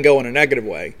not letting go in a negative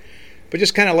way, but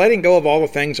just kind of letting go of all the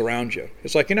things around you.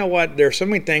 It's like, you know what, there are so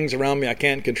many things around me I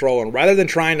can't control. And rather than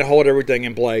trying to hold everything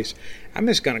in place, I'm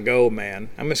just going to go, man.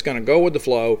 I'm just going to go with the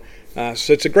flow.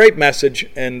 So it's a great message,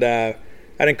 and I'd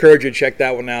encourage you to check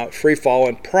that one out. Free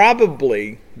Fallin',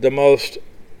 probably the most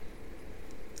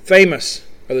famous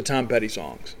of the Tom Petty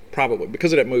songs, probably,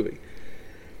 because of that movie.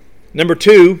 Number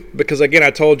 2, because again,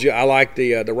 I told you I like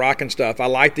the rock and stuff. I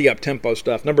like the up-tempo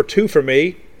stuff. Number 2 for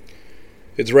me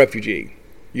is Refugee.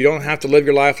 You don't have to live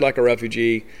your life like a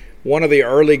refugee. One of the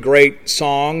early great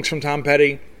songs from Tom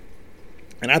Petty.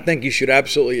 And I think you should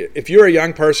absolutely, if you're a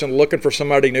young person looking for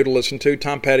somebody new to listen to,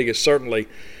 Tom Petty is certainly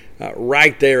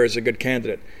right there as a good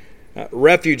candidate.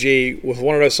 Refugee was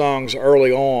one of those songs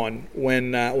early on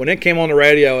when it came on the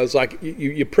radio. It was like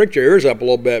you pricked your ears up a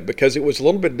little bit because it was a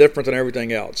little bit different than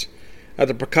everything else.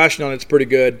 The percussion on it's pretty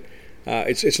good.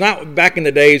 It's not back in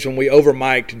the days when we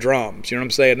over-mic'd drums. You know what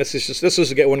I'm saying? This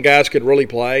is when guys could really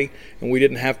play and we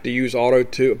didn't have to use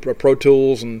Pro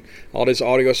Tools and all this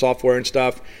audio software and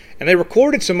stuff. And they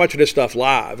recorded so much of this stuff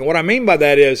live. And what I mean by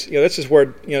that is, this is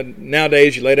where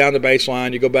nowadays you lay down the bass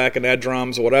line, you go back and add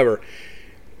drums or whatever.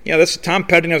 This Tom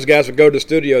Petty and those guys would go to the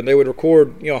studio and they would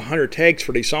record 100 takes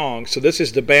for these songs. So this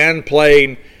is the band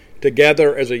playing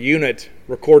together as a unit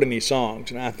recording these songs,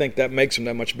 and I think that makes them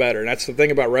that much better. And that's the thing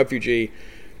about Refugee.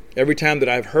 Every time that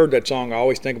I've heard that song, I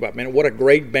always think about, man, what a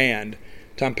great band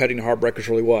Tom Petty and the Heartbreakers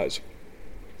really was.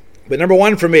 But number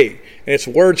 1 for me, and it's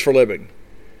Words for Living,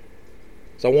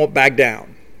 is I Won't Back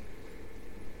Down.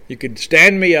 You could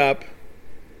stand me up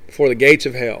before the gates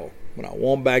of hell, but I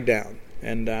won't back down.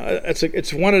 And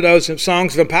it's one of those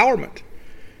songs of empowerment.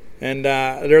 And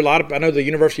there are a lot of, I know the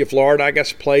University of Florida, I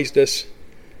guess, plays this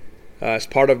as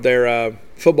part of their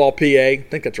football PA. I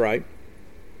think that's right.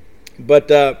 But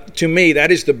to me,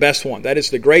 that is the best one. That is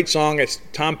the great song. It's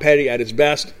Tom Petty at his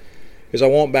best, is I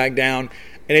Won't Back Down.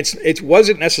 And it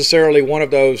wasn't necessarily one of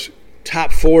those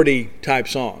top 40 type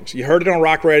songs. You heard it on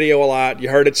rock radio a lot. You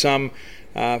heard it on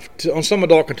some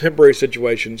adult contemporary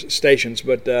stations,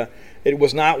 but it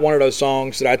was not one of those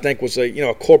songs that I think was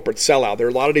a corporate sellout. There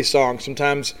are a lot of these songs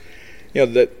sometimes,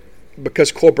 that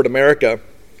because corporate America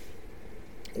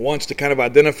wants to kind of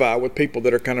identify with people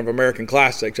that are kind of American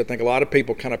classics. I think a lot of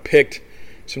people kind of picked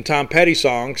some Tom Petty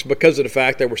songs because of the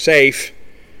fact they were safe,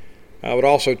 but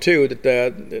also too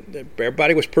that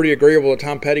everybody was pretty agreeable that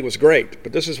Tom Petty was great.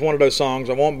 But this is one of those songs,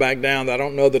 I Won't Back Down, that I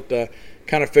don't know that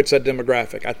kind of fits that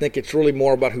demographic. I think it's really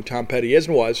more about who Tom Petty is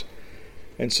and was.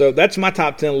 And so that's my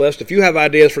top 10 list. If you have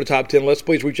ideas for the top 10 list,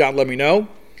 please reach out and let me know.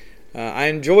 I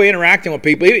enjoy interacting with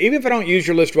people. Even if I don't use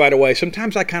your list right away,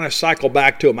 sometimes I kind of cycle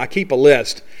back to them. I keep a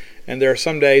list, and there are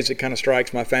some days it kind of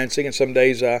strikes my fancy, and some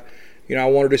days I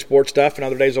want to do sports stuff, and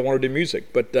other days I want to do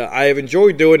music. But I have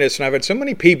enjoyed doing this, and I've had so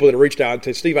many people that have reached out and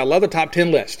said, Steve, I love the top 10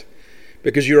 list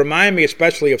because you remind me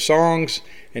especially of songs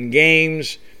and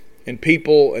games and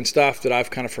people and stuff that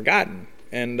I've kind of forgotten.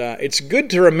 And it's good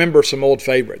to remember some old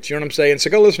favorites. You know what I'm saying? So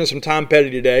go listen to some Tom Petty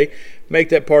today. Make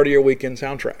that part of your weekend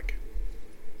soundtrack.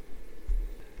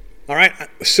 All right.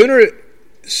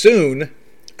 Soon,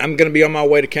 I'm going to be on my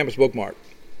way to Campus Bookmart.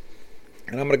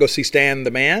 And I'm going to go see Stan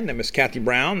the Man and Miss Kathy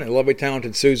Brown and lovely,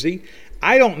 talented Susie.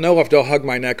 I don't know if they'll hug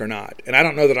my neck or not. And I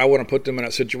don't know that I want to put them in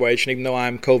that situation, even though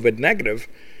I'm COVID negative.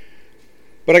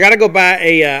 But I got to go buy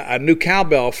a new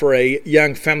cowbell for a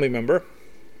young family member.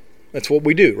 That's what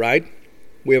we do, right?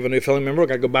 We have a new family member. I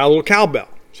got to go buy a little cowbell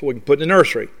so we can put in the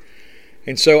nursery.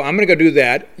 And so I'm going to go do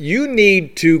that. You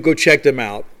need to go check them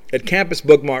out at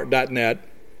campusbookmart.net.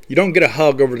 You don't get a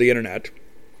hug over the internet.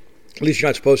 At least you're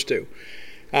not supposed to.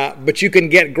 But you can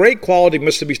get great quality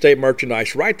Mississippi State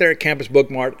merchandise right there at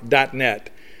campusbookmart.net.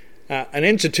 An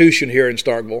institution here in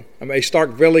Starkville, a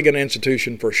Starkvillian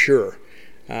institution for sure.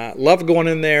 Love going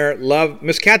in there. Love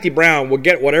Miss Kathy Brown will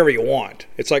get whatever you want.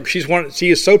 It's like she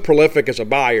is so prolific as a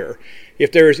buyer.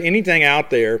 If there is anything out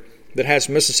there that has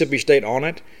Mississippi State on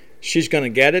it, she's going to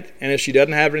get it. And if she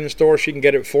doesn't have it in the store, she can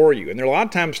get it for you. And there are a lot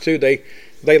of times too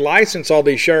they license all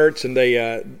these shirts and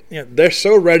they're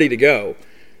so ready to go.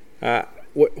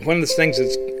 One of the things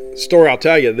story I'll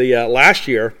tell you, the last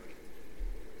year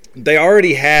they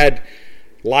already had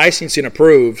licensing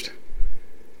approved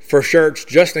for shirts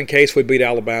just in case we beat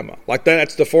Alabama. Like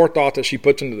that's the forethought that she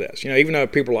puts into this. Even though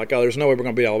people are like, oh, there's no way we're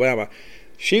going to beat Alabama.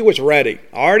 She was ready.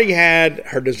 Already had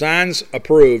her designs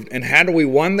approved, and had we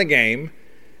won the game,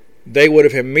 they would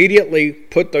have immediately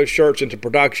put those shirts into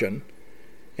production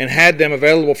and had them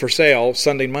available for sale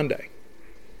Sunday and Monday.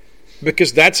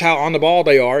 Because that's how on the ball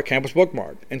they are at Campus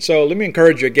Bookmart. And so let me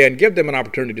encourage you again, give them an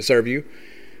opportunity to serve you.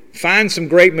 Find some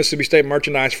great Mississippi State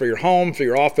merchandise for your home, for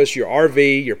your office, your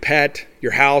RV, your pet,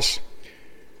 your house.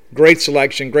 Great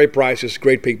selection, great prices,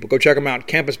 great people. Go check them out at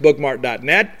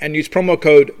campusbookmart.net and use promo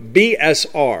code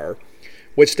BSR,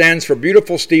 which stands for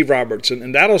Beautiful Steve Robertson,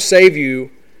 and that'll save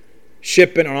you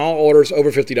shipping on all orders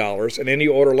over $50, and any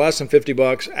order less than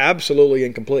 $50, absolutely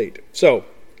incomplete. So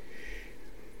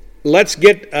let's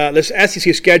get this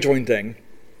SEC scheduling thing.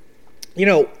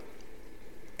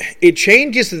 It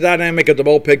changes the dynamic of the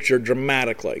bowl picture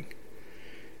dramatically.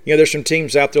 There's some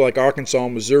teams out there like Arkansas,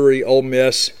 Missouri, Ole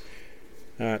Miss,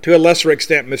 to a lesser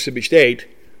extent Mississippi State.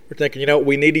 We're thinking,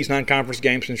 we need these non-conference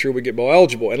games to ensure we get bowl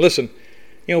eligible. And listen,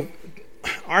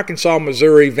 Arkansas,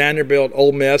 Missouri, Vanderbilt,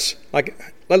 Ole Miss,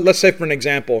 let's say for an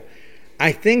example,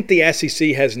 I think the SEC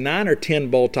has 9 or 10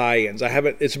 bowl tie-ins.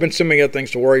 It's been so many other things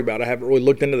to worry about. I haven't really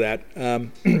looked into that.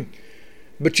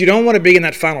 But you don't want to be in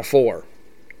that Final Four.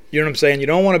 You know what I'm saying? You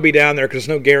don't want to be down there because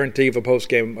there's no guarantee of a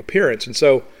post-game appearance. And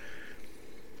so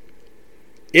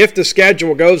if the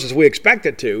schedule goes as we expect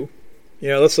it to,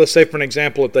 let's say for an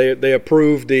example, if they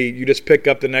approve you just pick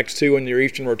up the next 2 in your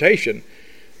Eastern rotation,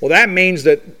 well, that means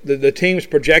that the teams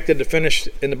projected to finish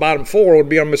in the bottom 4 would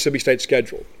be on Mississippi State's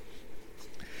schedule.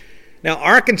 Now,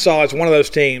 Arkansas is one of those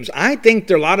teams. I think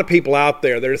there are a lot of people out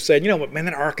there that are saying,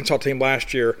 that Arkansas team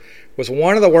last year was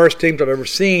one of the worst teams I've ever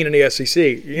seen in the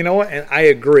SEC. You know what? And I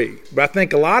agree. But I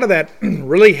think a lot of that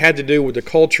really had to do with the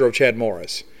culture of Chad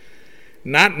Morris,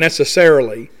 not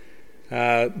necessarily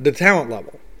the talent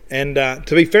level. And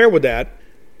to be fair with that,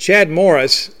 Chad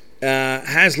Morris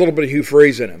has a little bit of Hugh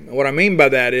Freeze in him. And what I mean by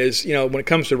that is, when it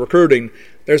comes to recruiting,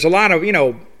 there's a lot of,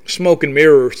 smoke and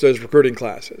mirrors to those recruiting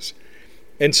classes.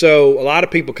 And so a lot of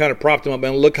people kind of propped them up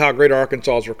and look how great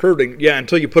Arkansas is recruiting. Yeah,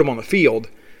 until you put them on the field.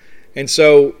 And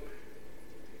so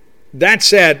that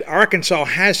said, Arkansas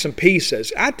has some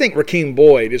pieces. I think Rakeem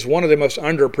Boyd is one of the most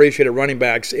underappreciated running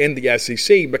backs in the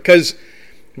SEC because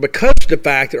of the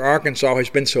fact that Arkansas has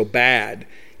been so bad.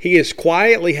 He has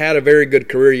quietly had a very good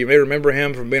career. You may remember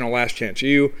him from being on Last Chance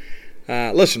U.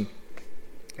 Listen,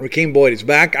 Rakeem Boyd is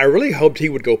back. I really hoped he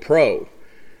would go pro,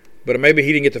 but maybe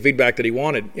he didn't get the feedback that he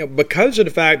wanted. Because of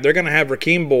the fact they're going to have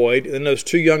Rakeem Boyd and those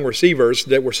 2 young receivers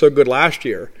that were so good last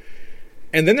year,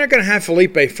 and then they're going to have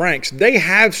Felipe Franks. They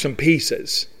have some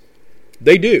pieces.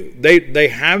 They do. They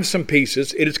have some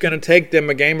pieces. It is going to take them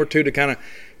a game or 2 to kind of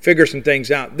figure some things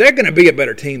out. They're going to be a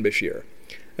better team this year.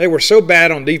 They were so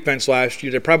bad on defense last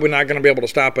year, they're probably not going to be able to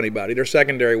stop anybody. Their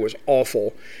secondary was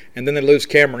awful. And then they lose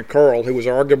Cameron Curl, who was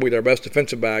arguably their best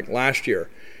defensive back last year.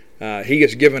 He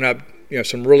has given up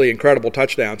some really incredible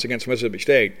touchdowns against Mississippi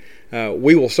State.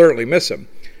 We will certainly miss him.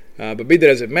 But be that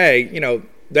as it may,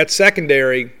 that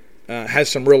secondary has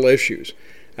some real issues.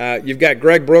 You've got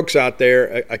Greg Brooks out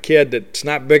there, a kid that's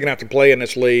not big enough to play in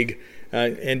this league.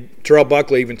 And Terrell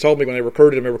Buckley even told me when they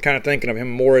recruited him, they were kind of thinking of him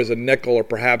more as a nickel or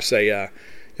perhaps a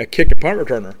kick and punt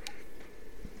returner.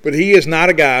 But he is not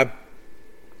a guy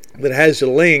that has the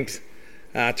length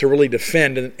to really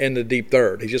defend in the deep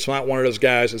third. He's just not one of those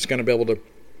guys that's going to be able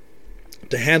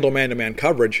to handle man-to-man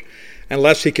coverage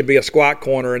unless he can be a squat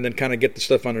corner and then kind of get the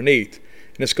stuff underneath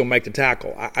and it's going to make the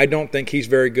tackle. I don't think he's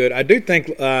very good. I do think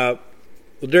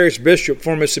Ladarius Bishop,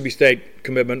 former Mississippi State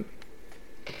commitment,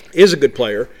 is a good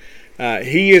player.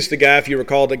 He is the guy, if you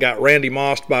recall, that got Randy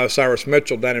Mossed by Osiris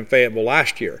Mitchell down in Fayetteville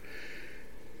last year.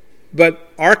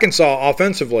 But Arkansas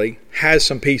offensively has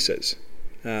some pieces.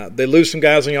 They lose some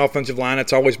guys on the offensive line.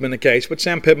 That's always been the case. But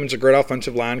Sam Pittman's a great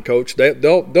offensive line coach.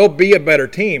 They'll be a better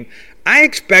team. I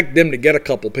expect them to get a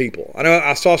couple people. I know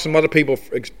I saw some other people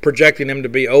projecting them to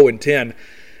be 0-10.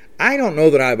 I don't know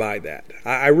that I buy that.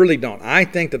 I really don't. I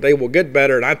think that they will get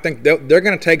better, and I think they're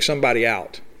going to take somebody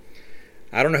out.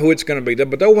 I don't know who it's going to be,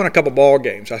 but they'll win a couple ball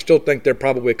games. I still think they're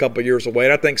probably a couple years away.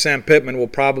 And I think Sam Pittman will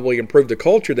probably improve the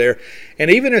culture there. And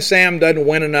even if Sam doesn't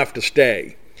win enough to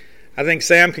stay, I think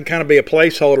Sam can kind of be a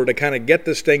placeholder to kind of get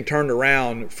this thing turned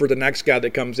around for the next guy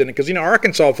that comes in. Because,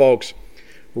 Arkansas folks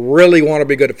really want to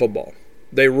be good at football.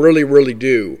 They really, really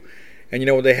do. And,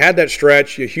 when they had that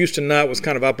stretch, Houston Nutt was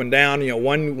kind of up and down.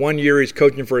 One year he's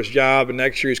coaching for his job, and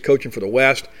next year he's coaching for the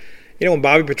West. When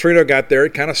Bobby Petrino got there,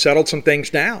 it kind of settled some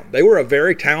things down. They were a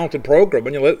very talented program,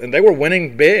 and they were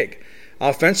winning big.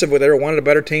 Offensively, they were one of the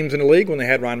better teams in the league when they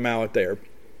had Ron Mallett there.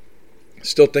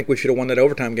 Still think we should have won that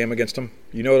overtime game against them.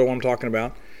 You know what I'm talking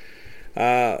about.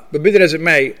 But be that as it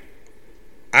may,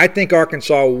 I think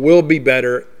Arkansas will be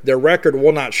better. Their record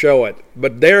will not show it,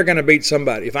 but they're going to beat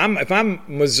somebody. If I'm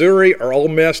Missouri or Ole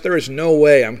Miss, there is no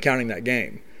way I'm counting that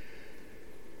game.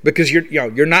 Because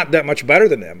you're not that much better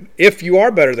than them. If you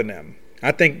are better than them,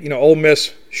 I think Ole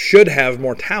Miss should have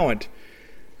more talent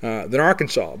than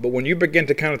Arkansas. But when you begin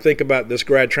to kind of think about this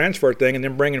grad transfer thing, and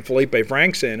then bringing Felipe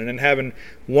Franks in, and then having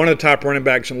one of the top running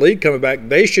backs in the league coming back,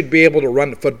 they should be able to run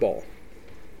the football.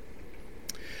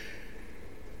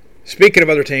 Speaking of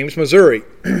other teams, Missouri,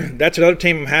 that's another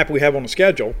team I'm happy we have on the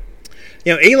schedule.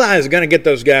 Eli is going to get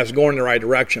those guys going in the right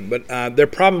direction, but they're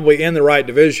probably in the right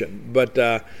division. But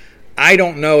I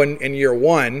don't know in year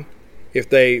one if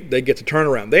they get the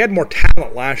turnaround. They had more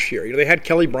talent last year. They had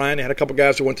Kelly Bryant. They had a couple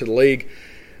guys who went to the league.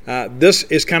 This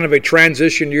is kind of a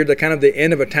transition year, kind of the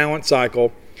end of a talent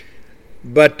cycle.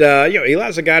 But,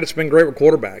 Eli's a guy that's been great with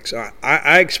quarterbacks.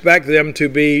 I expect them to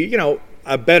be,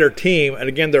 a better team. And,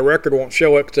 again, their record won't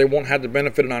show it because they won't have the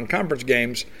benefit of non-conference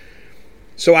games.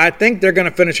 So I think they're going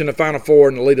to finish in the Final Four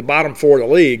and the bottom four of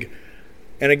the league.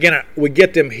 And, again, we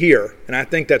get them here, and I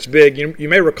think that's big. You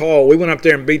may recall we went up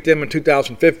there and beat them in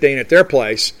 2015 at their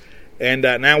place, and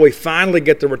now we finally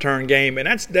get the return game, and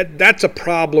that's a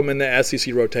problem in the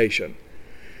SEC rotation.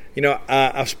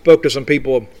 I spoke to some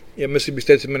people in Mississippi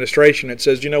State's administration that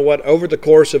says, over the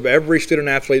course of every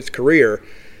student-athlete's career,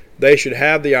 they should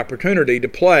have the opportunity to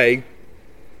play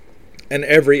in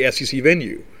every SEC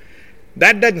venue.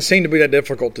 That doesn't seem to be that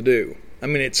difficult to do. I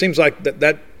mean, it seems like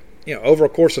that over a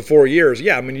course of 4 years,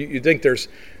 you think there's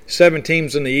 7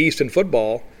 teams in the East in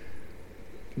football.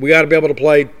 We got to be able to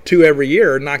play 2 every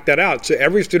year and knock that out. So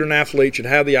every student-athlete should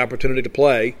have the opportunity to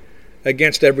play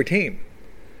against every team.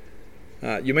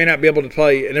 You may not be able to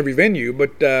play in every venue, but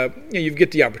you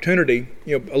get the opportunity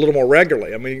a little more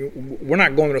regularly. I mean, we're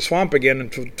not going to the Swamp again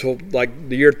until like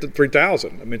the year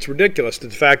 3000. I mean, it's ridiculous the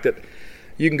fact that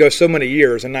you can go so many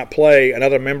years and not play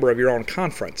another member of your own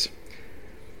conference.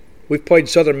 We've played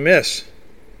Southern Miss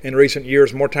in recent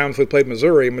years more times than we played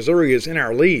Missouri. Missouri is in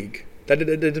our league. That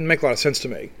didn't make a lot of sense to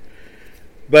me.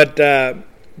 But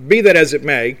be that as it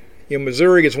may,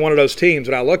 Missouri is one of those teams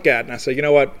that I look at and I say, you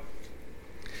know what?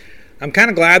 I'm kind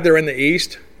of glad they're in the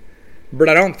East, but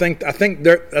I think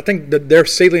that their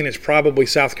ceiling is probably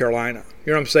South Carolina.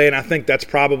 You know what I'm saying? I think that's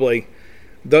probably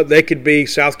they could be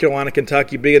South Carolina,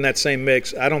 Kentucky, be in that same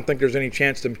mix. I don't think there's any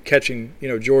chance of them catching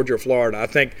Georgia or Florida. I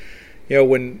think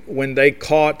when they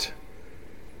caught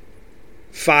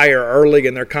fire early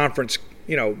in their conference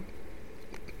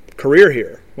career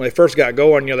here, when they first got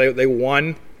going, they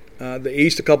won the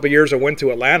East a couple of years. I went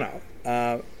to Atlanta,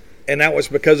 and that was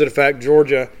because of the fact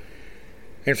Georgia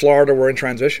and Florida were in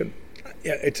transition.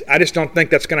 I just don't think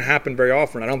that's going to happen very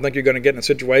often. I don't think you're going to get in a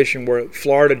situation where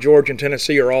Florida, Georgia, and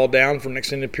Tennessee are all down for an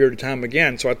extended period of time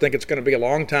again. So I think it's going to be a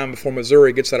long time before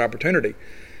Missouri gets that opportunity.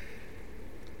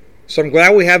 So I'm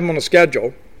glad we have them on the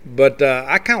schedule, but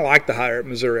I kind of like the hire at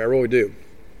Missouri. I really do.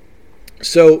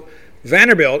 So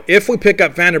Vanderbilt, if we pick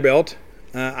up Vanderbilt,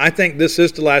 I think this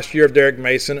is the last year of Derek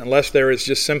Mason, unless there is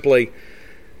just simply,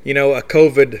 a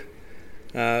COVID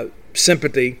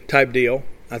sympathy type deal.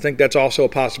 I think that's also a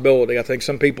possibility. I think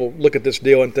some people look at this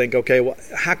deal and think, okay, well,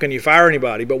 how can you fire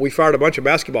anybody? But we fired a bunch of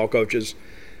basketball coaches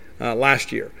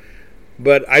last year.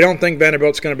 But I don't think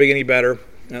Vanderbilt's going to be any better.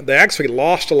 They actually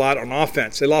lost a lot on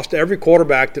offense. They lost every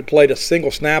quarterback that played a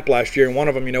single snap last year, and one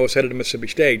of them, was headed to Mississippi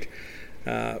State.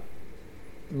 But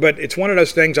it's one of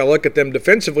those things. I look at them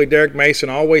defensively. Derek Mason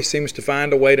always seems to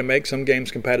find a way to make some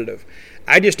games competitive.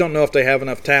 I just don't know if they have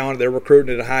enough talent. They're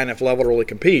recruiting at a high enough level to really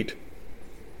compete.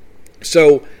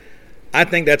 So I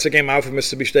think that's a game Alpha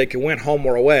Mississippi State can win home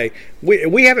or away.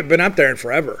 We haven't been up there in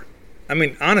forever. I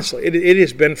mean, honestly, it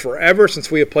has been forever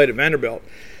since we have played at Vanderbilt.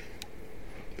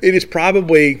 It is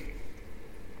probably,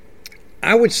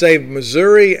 I would say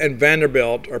Missouri and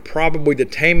Vanderbilt are probably the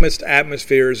tamest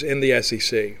atmospheres in the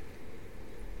SEC.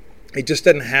 It just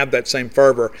doesn't have that same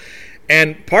fervor.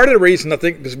 And part of the reason I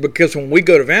think is because when we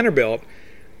go to Vanderbilt,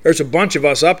 there's a bunch of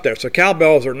us up there. So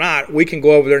cowbells or not, we can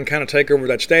go over there and kind of take over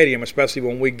that stadium, especially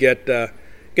when we get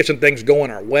some things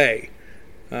going our way.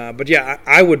 But yeah,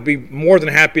 I would be more than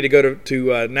happy to go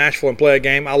to Nashville and play a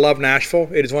game. I love Nashville.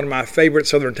 It is one of my favorite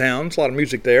southern towns. A lot of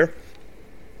music there.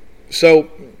 So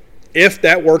if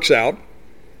that works out,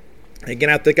 again,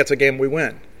 I think that's a game we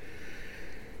win.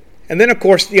 And then, of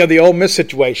course, the Ole Miss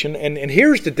situation. And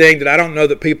here's the thing that I don't know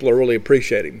that people are really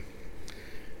appreciating.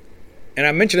 And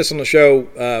I mentioned this on the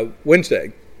show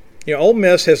Wednesday. Ole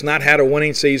Miss has not had a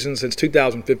winning season since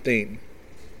 2015.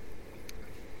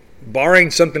 Barring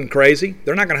something crazy,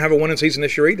 they're not going to have a winning season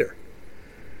this year either.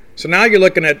 So now you're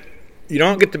looking at, you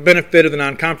don't get the benefit of the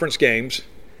non-conference games,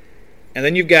 and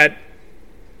then you've got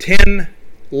 10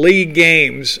 league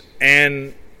games,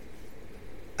 and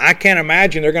I can't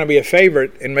imagine they're going to be a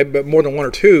favorite in maybe more than one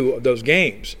or two of those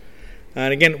games.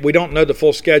 And again, we don't know the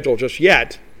full schedule just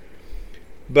yet,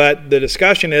 but the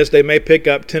discussion is they may pick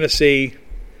up Tennessee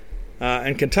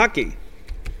and Kentucky.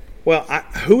 Well,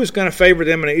 who is going to favor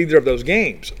them in either of those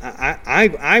games?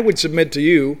 I would submit to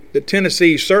you that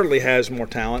Tennessee certainly has more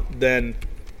talent than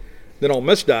Ole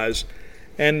Miss does,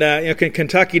 and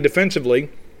Kentucky defensively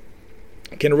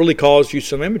can really cause you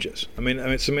some images. I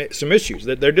mean some issues.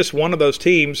 That they're just one of those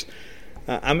teams.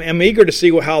 I'm eager to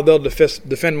see how they'll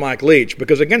defend Mike Leach,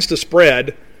 because against the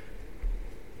spread,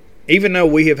 even though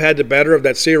we have had the better of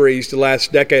that series the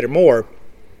last decade or more,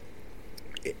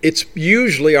 it's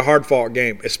usually a hard-fought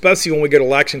game, especially when we go to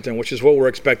Lexington, which is what we're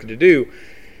expected to do.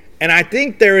 And I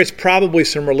think there is probably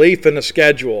some relief in the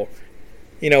schedule,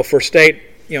 for State,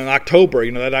 in October.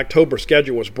 That October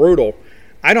schedule was brutal.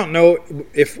 I don't know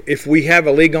if we have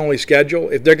a league-only schedule,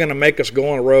 if they're going to make us go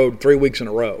on the road 3 weeks in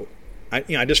a row.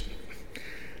 I just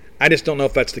don't know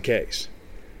if that's the case.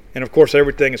 And, of course,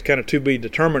 everything is kind of to be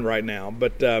determined right now.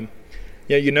 But,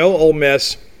 Ole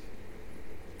Miss –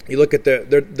 you look at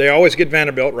they always get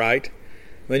Vanderbilt, right?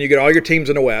 Then you get all your teams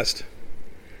in the West.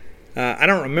 I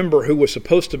don't remember who was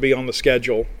supposed to be on the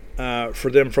schedule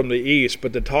for them from the East,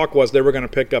 but the talk was they were going to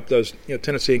pick up those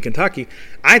Tennessee and Kentucky.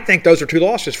 I think those are 2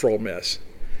 losses for Ole Miss.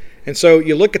 And so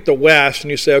you look at the West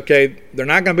and you say, okay, they're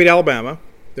not going to beat Alabama.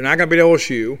 They're not going to beat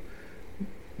LSU.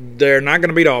 They're not going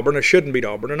to beat Auburn. They shouldn't beat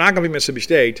Auburn. They're not going to beat Mississippi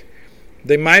State.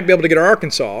 They might be able to get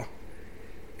Arkansas.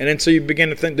 And then so you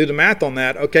begin to do the math on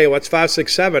that. Okay, well, that's 5,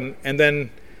 6, 7. And then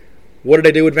what did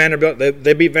they do with Vanderbilt?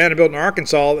 They beat Vanderbilt and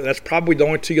Arkansas. That's probably the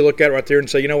only 2 you look at right there and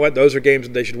say, you know what, those are games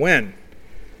that they should win.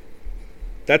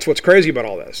 That's what's crazy about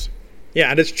all this. Yeah,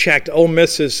 I just checked. Ole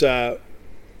Miss's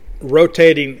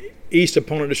rotating East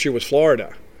opponent this year was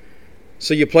Florida.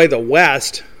 So you play the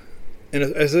West, and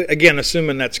again,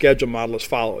 assuming that schedule model is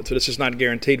followed. So this is not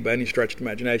guaranteed by any stretch of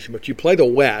imagination. But you play the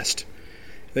West.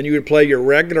 Then you would play your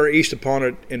regular East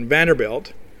opponent in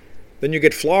Vanderbilt. Then you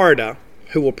get Florida,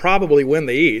 who will probably win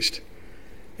the East.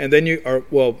 And then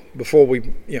before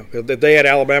we, if they had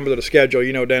Alabama to the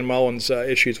schedule, Dan Mullen's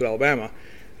issues with Alabama.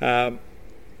 And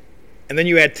then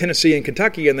you add Tennessee and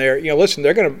Kentucky in there. Listen,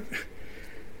 they're going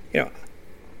to,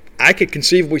 I could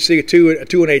conceivably see a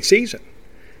 2-8 season.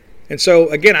 And so,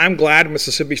 again, I'm glad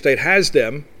Mississippi State has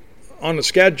them on the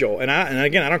schedule. And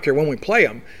again, I don't care when we play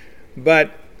them.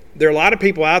 But there are a lot of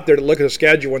people out there that look at the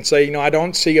schedule and say, I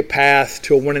don't see a path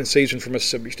to a winning season for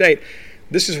Mississippi State.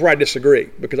 This is where I disagree,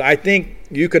 because I think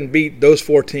you can beat those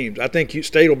 4 teams. I think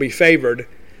State will be favored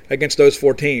against those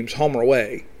 4 teams, home or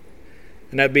away,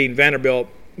 and that being Vanderbilt,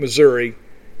 Missouri,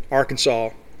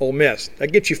 Arkansas, Ole Miss.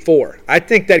 That gets you 4. I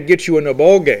think that gets you in a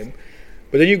bowl game.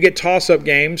 But then you get toss-up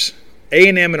games.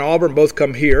 A&M and Auburn both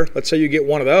come here. Let's say you get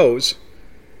one of those.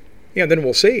 Then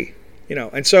we'll see.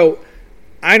 And so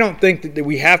I don't think that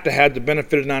we have to have the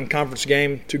benefit of a non-conference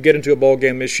game to get into a bowl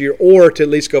game this year, or to at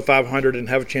least go 500 and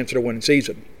have a chance at a winning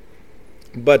season.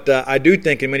 But I do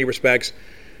think in many respects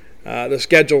the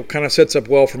schedule kind of sets up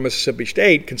well for Mississippi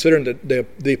State, considering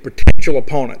the potential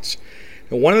opponents.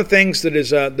 And one of the things that is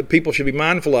that people should be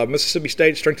mindful of, Mississippi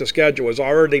State's strength of schedule is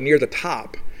already near the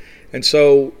top. And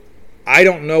so I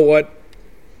don't know what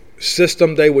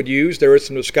system they would use. There is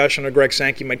some discussion. Greg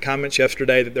Sankey made comments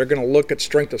yesterday that they're going to look at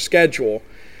strength of schedule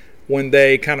when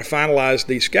they kind of finalize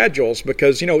these schedules,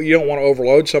 because you don't want to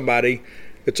overload somebody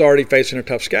that's already facing a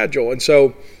tough schedule. And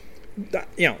so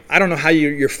I don't know how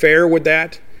you're fair with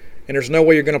that, and there's no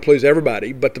way you're going to please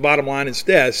everybody. But the bottom line is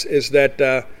this: is that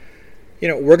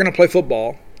we're going to play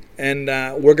football, and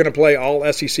we're going to play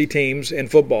all SEC teams in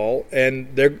football, and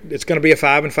it's going to be a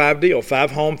 5-5 deal,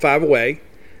 5 home, 5 away.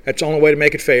 That's the only way to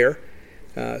make it fair.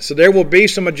 So there will be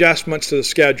some adjustments to the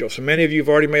schedule. So many of you have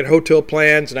already made hotel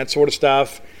plans and that sort of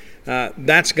stuff.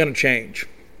 That's going to change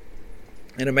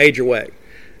in a major way.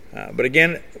 But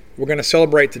again, we're going to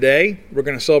celebrate today. We're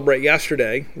going to celebrate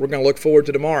yesterday. We're going to look forward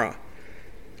to tomorrow.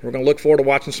 We're going to look forward to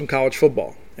watching some college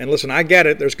football. And listen, I get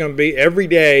it. There's going to be every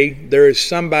day there is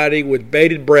somebody with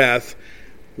bated breath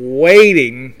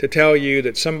waiting to tell you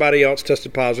that somebody else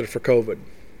tested positive for COVID.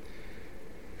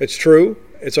 It's true.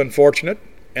 It's unfortunate.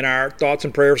 And our thoughts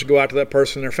and prayers go out to that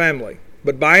person and their family.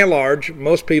 But by and large,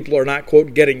 most people are not,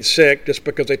 quote, getting sick just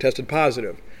because they tested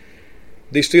positive.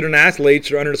 These student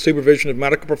athletes are under the supervision of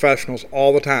medical professionals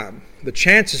all the time. The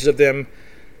chances of them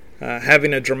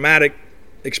having a dramatic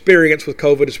experience with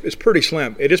COVID is pretty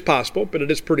slim. It is possible, but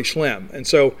it is pretty slim. And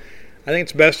so I think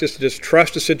it's best just to just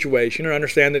trust the situation and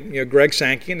understand that Greg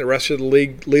Sankey and the rest of the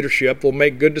league leadership will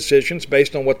make good decisions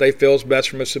based on what they feel is best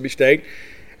for Mississippi State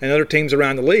and other teams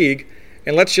around the league.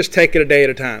 And let's just take it a day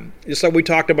at a time. Just like we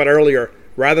talked about earlier,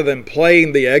 rather than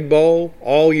playing the Egg Bowl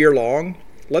all year long,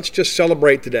 let's just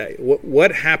celebrate today.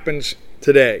 What happens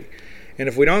today? And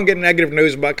if we don't get negative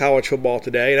news about college football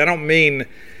today, and I don't mean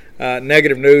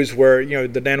negative news where,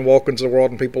 the Dan Wolkins of the world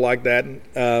and people like that,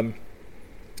 find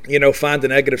the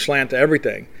negative slant to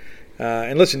everything.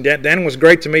 And listen, Dan was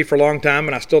great to me for a long time,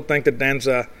 and I still think that Dan's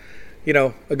a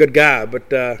good guy,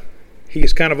 but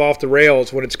he's kind of off the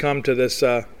rails when it's come to this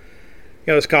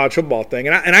this college football thing.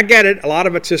 And I get it. A lot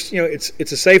of it's just,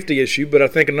 it's a safety issue, but I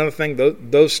think another thing,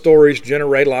 those stories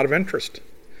generate a lot of interest.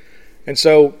 And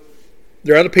so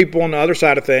there are other people on the other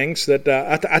side of things that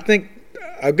I think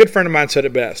a good friend of mine said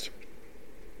it best.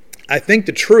 I think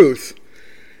the truth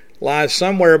lies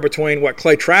somewhere between what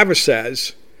Clay Travis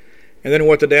says and then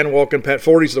what the Dan Wolken, Pat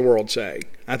Fortys of the world say.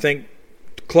 I think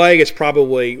Clay is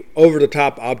probably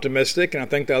over-the-top optimistic, and I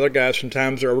think the other guys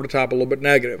sometimes are over-the-top a little bit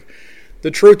negative. The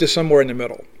truth is somewhere in the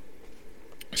middle.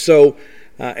 So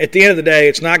at the end of the day,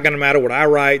 it's not going to matter what I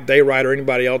write, they write, or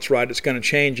anybody else write. It's going to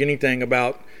change anything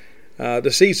about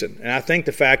the season. And I think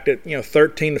the fact that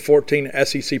 13 to 14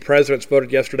 SEC presidents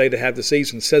voted yesterday to have the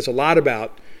season says a lot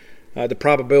about the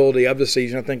probability of the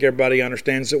season. I think everybody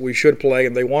understands that we should play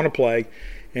and they want to play,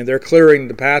 and they're clearing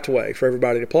the pathway for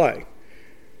everybody to play.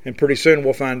 And pretty soon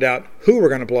we'll find out who we're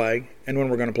going to play and when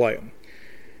we're going to play them.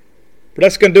 But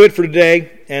that's going to do it for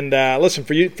today. And listen,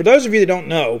 for those of you that don't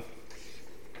know,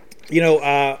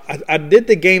 I did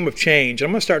the Game of Change.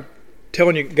 I'm going to start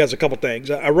telling you guys a couple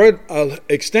things. I wrote an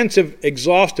extensive,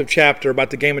 exhaustive chapter about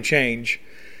the Game of Change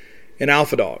in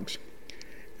Alpha Dogs.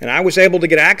 And I was able to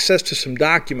get access to some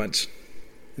documents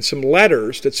and some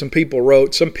letters that some people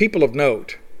wrote, some people of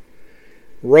note,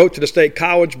 wrote to the State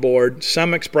College Board,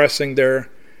 some expressing their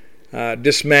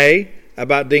dismay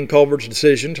about Dean Culver's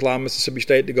decision to allow Mississippi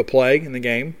State to go play in the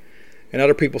game, and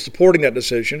other people supporting that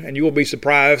decision. And you will be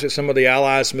surprised at some of the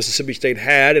allies Mississippi State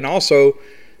had, and also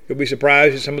you'll be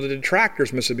surprised at some of the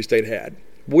detractors Mississippi State had.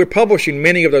 We're publishing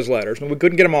many of those letters, and we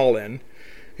couldn't get them all in,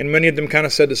 and many of them kind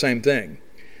of said the same thing.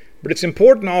 But it's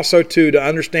important also, to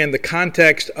understand the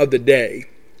context of the day.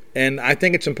 And I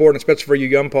think it's important, especially for you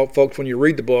young folks, when you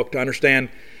read the book, to understand,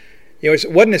 it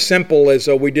wasn't as simple as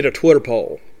we did a Twitter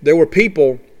poll. There were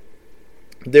people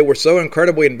that were so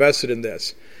incredibly invested in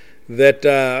this that,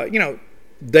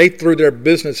 they threw their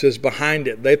businesses behind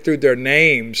it. They threw their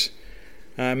names.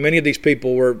 Many of these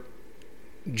people were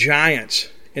giants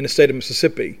in the state of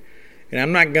Mississippi. And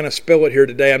I'm not going to spill it here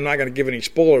today. I'm not going to give any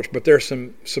spoilers, but there's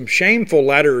some shameful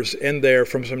letters in there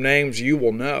from some names you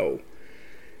will know.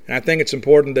 And I think it's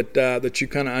important that you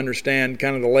kind of understand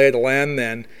kind of the lay of the land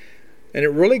then. And it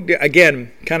really,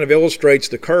 again, kind of illustrates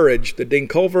the courage that Dean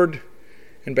Culver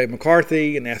and Babe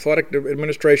McCarthy and the athletic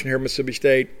administration here at Mississippi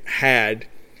State had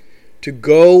to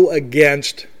go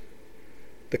against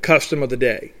the custom of the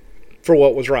day for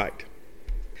what was right.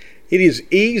 It is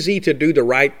easy to do the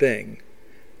right thing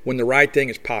when the right thing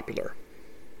is popular.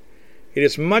 It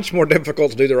is much more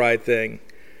difficult to do the right thing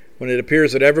when it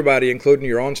appears that everybody, including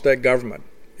your own state government,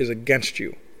 is against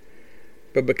you.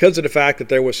 But because of the fact that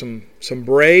there was some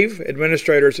brave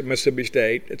administrators at Mississippi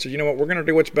State that said, we're going to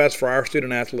do what's best for our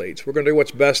student athletes. We're going to do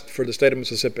what's best for the state of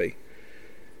Mississippi.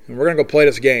 And we're going to go play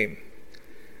this game.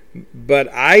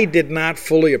 But I did not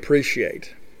fully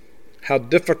appreciate how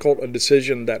difficult a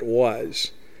decision that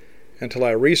was until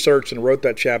I researched and wrote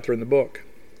that chapter in the book.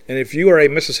 And if you are a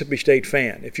Mississippi State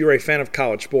fan, if you are a fan of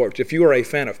college sports, if you are a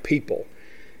fan of people,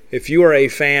 if you are a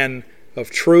fan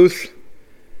of truth,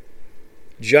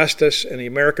 justice, and the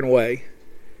American way,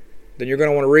 then you're going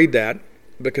to want to read that,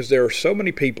 because there are so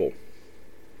many people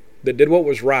that did what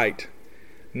was right,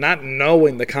 not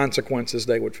knowing the consequences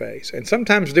they would face. And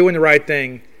sometimes doing the right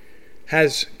thing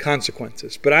has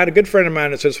consequences. But I had a good friend of mine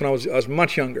that said this when I was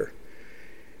much younger.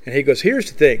 And he goes,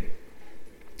 here's the thing.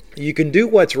 You can do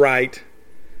what's right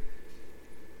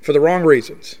for the wrong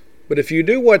reasons. But if you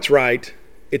do what's right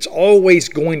it's always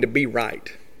going to be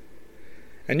right.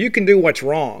 And you can do what's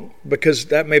wrong because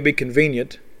that may be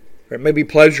convenient or it may be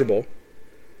pleasurable.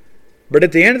 But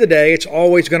at the end of the day, it's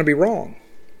always going to be wrong.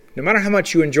 No matter how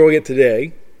much you enjoy it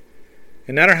today,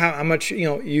 and no matter how much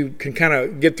you can kind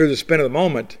of get through the spin of the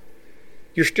moment,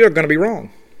 you're still going to be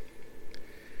wrong.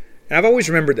 And I've always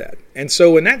remembered that. And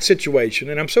so in that situation,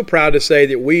 and I'm so proud to say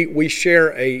that we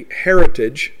share a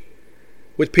heritage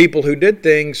with people who did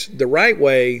things the right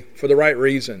way for the right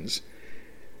reasons.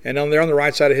 And they're on the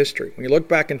right side of history. When you look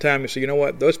back in time, you say, you know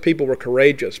what? Those people were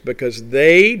courageous because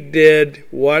they did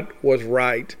what was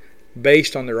right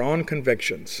based on their own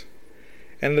convictions.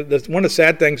 And one of the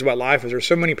sad things about life is there's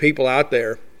so many people out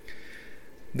there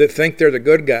that think they're the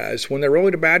good guys when they're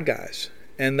really the bad guys.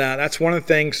 And that's one of the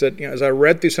things that, as I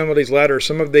read through some of these letters,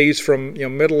 some of these from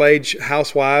middle-aged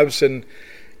housewives in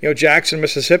Jackson,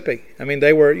 Mississippi. I mean,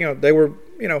 they were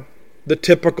the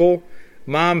typical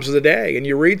moms of the day, and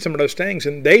you read some of those things,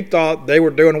 and they thought they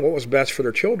were doing what was best for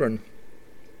their children.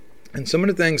 And some of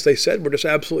the things they said were just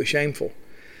absolutely shameful.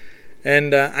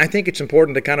 And I think it's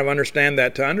important to kind of understand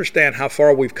that, to understand how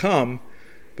far we've come,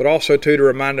 but also, too, to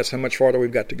remind us how much farther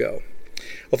we've got to go.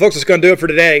 Well, folks, that's going to do it for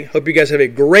today. Hope you guys have a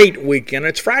great weekend.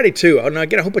 It's Friday, too.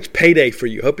 Again, I hope it's payday for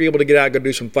you. Hope you're able to get out and go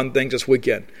do some fun things this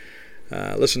weekend.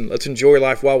 Listen, let's enjoy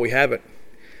life while we have it.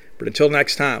 But until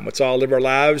next time, let's all live our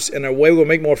lives in a way we'll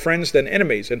make more friends than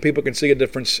enemies, and people can see a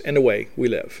difference in the way we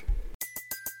live.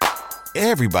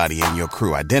 Everybody in your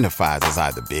crew identifies as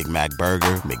either Big Mac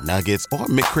Burger, McNuggets, or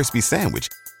McCrispy Sandwich.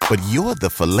 But you're the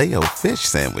Filet-O-Fish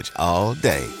Sandwich all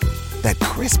day. That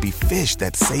crispy fish,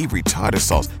 that savory tartar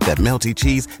sauce, that melty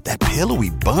cheese, that pillowy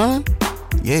bun.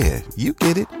 Yeah, you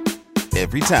get it.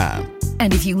 Every time.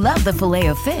 And if you love the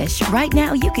Filet-O-Fish, right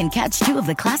now you can catch 2 of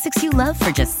the classics you love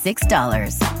for just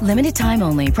 $6. Limited time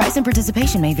only. Price and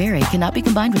participation may vary. Cannot be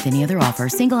combined with any other offer.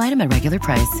 Single item at regular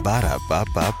price.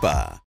 Ba-da-ba-ba-ba.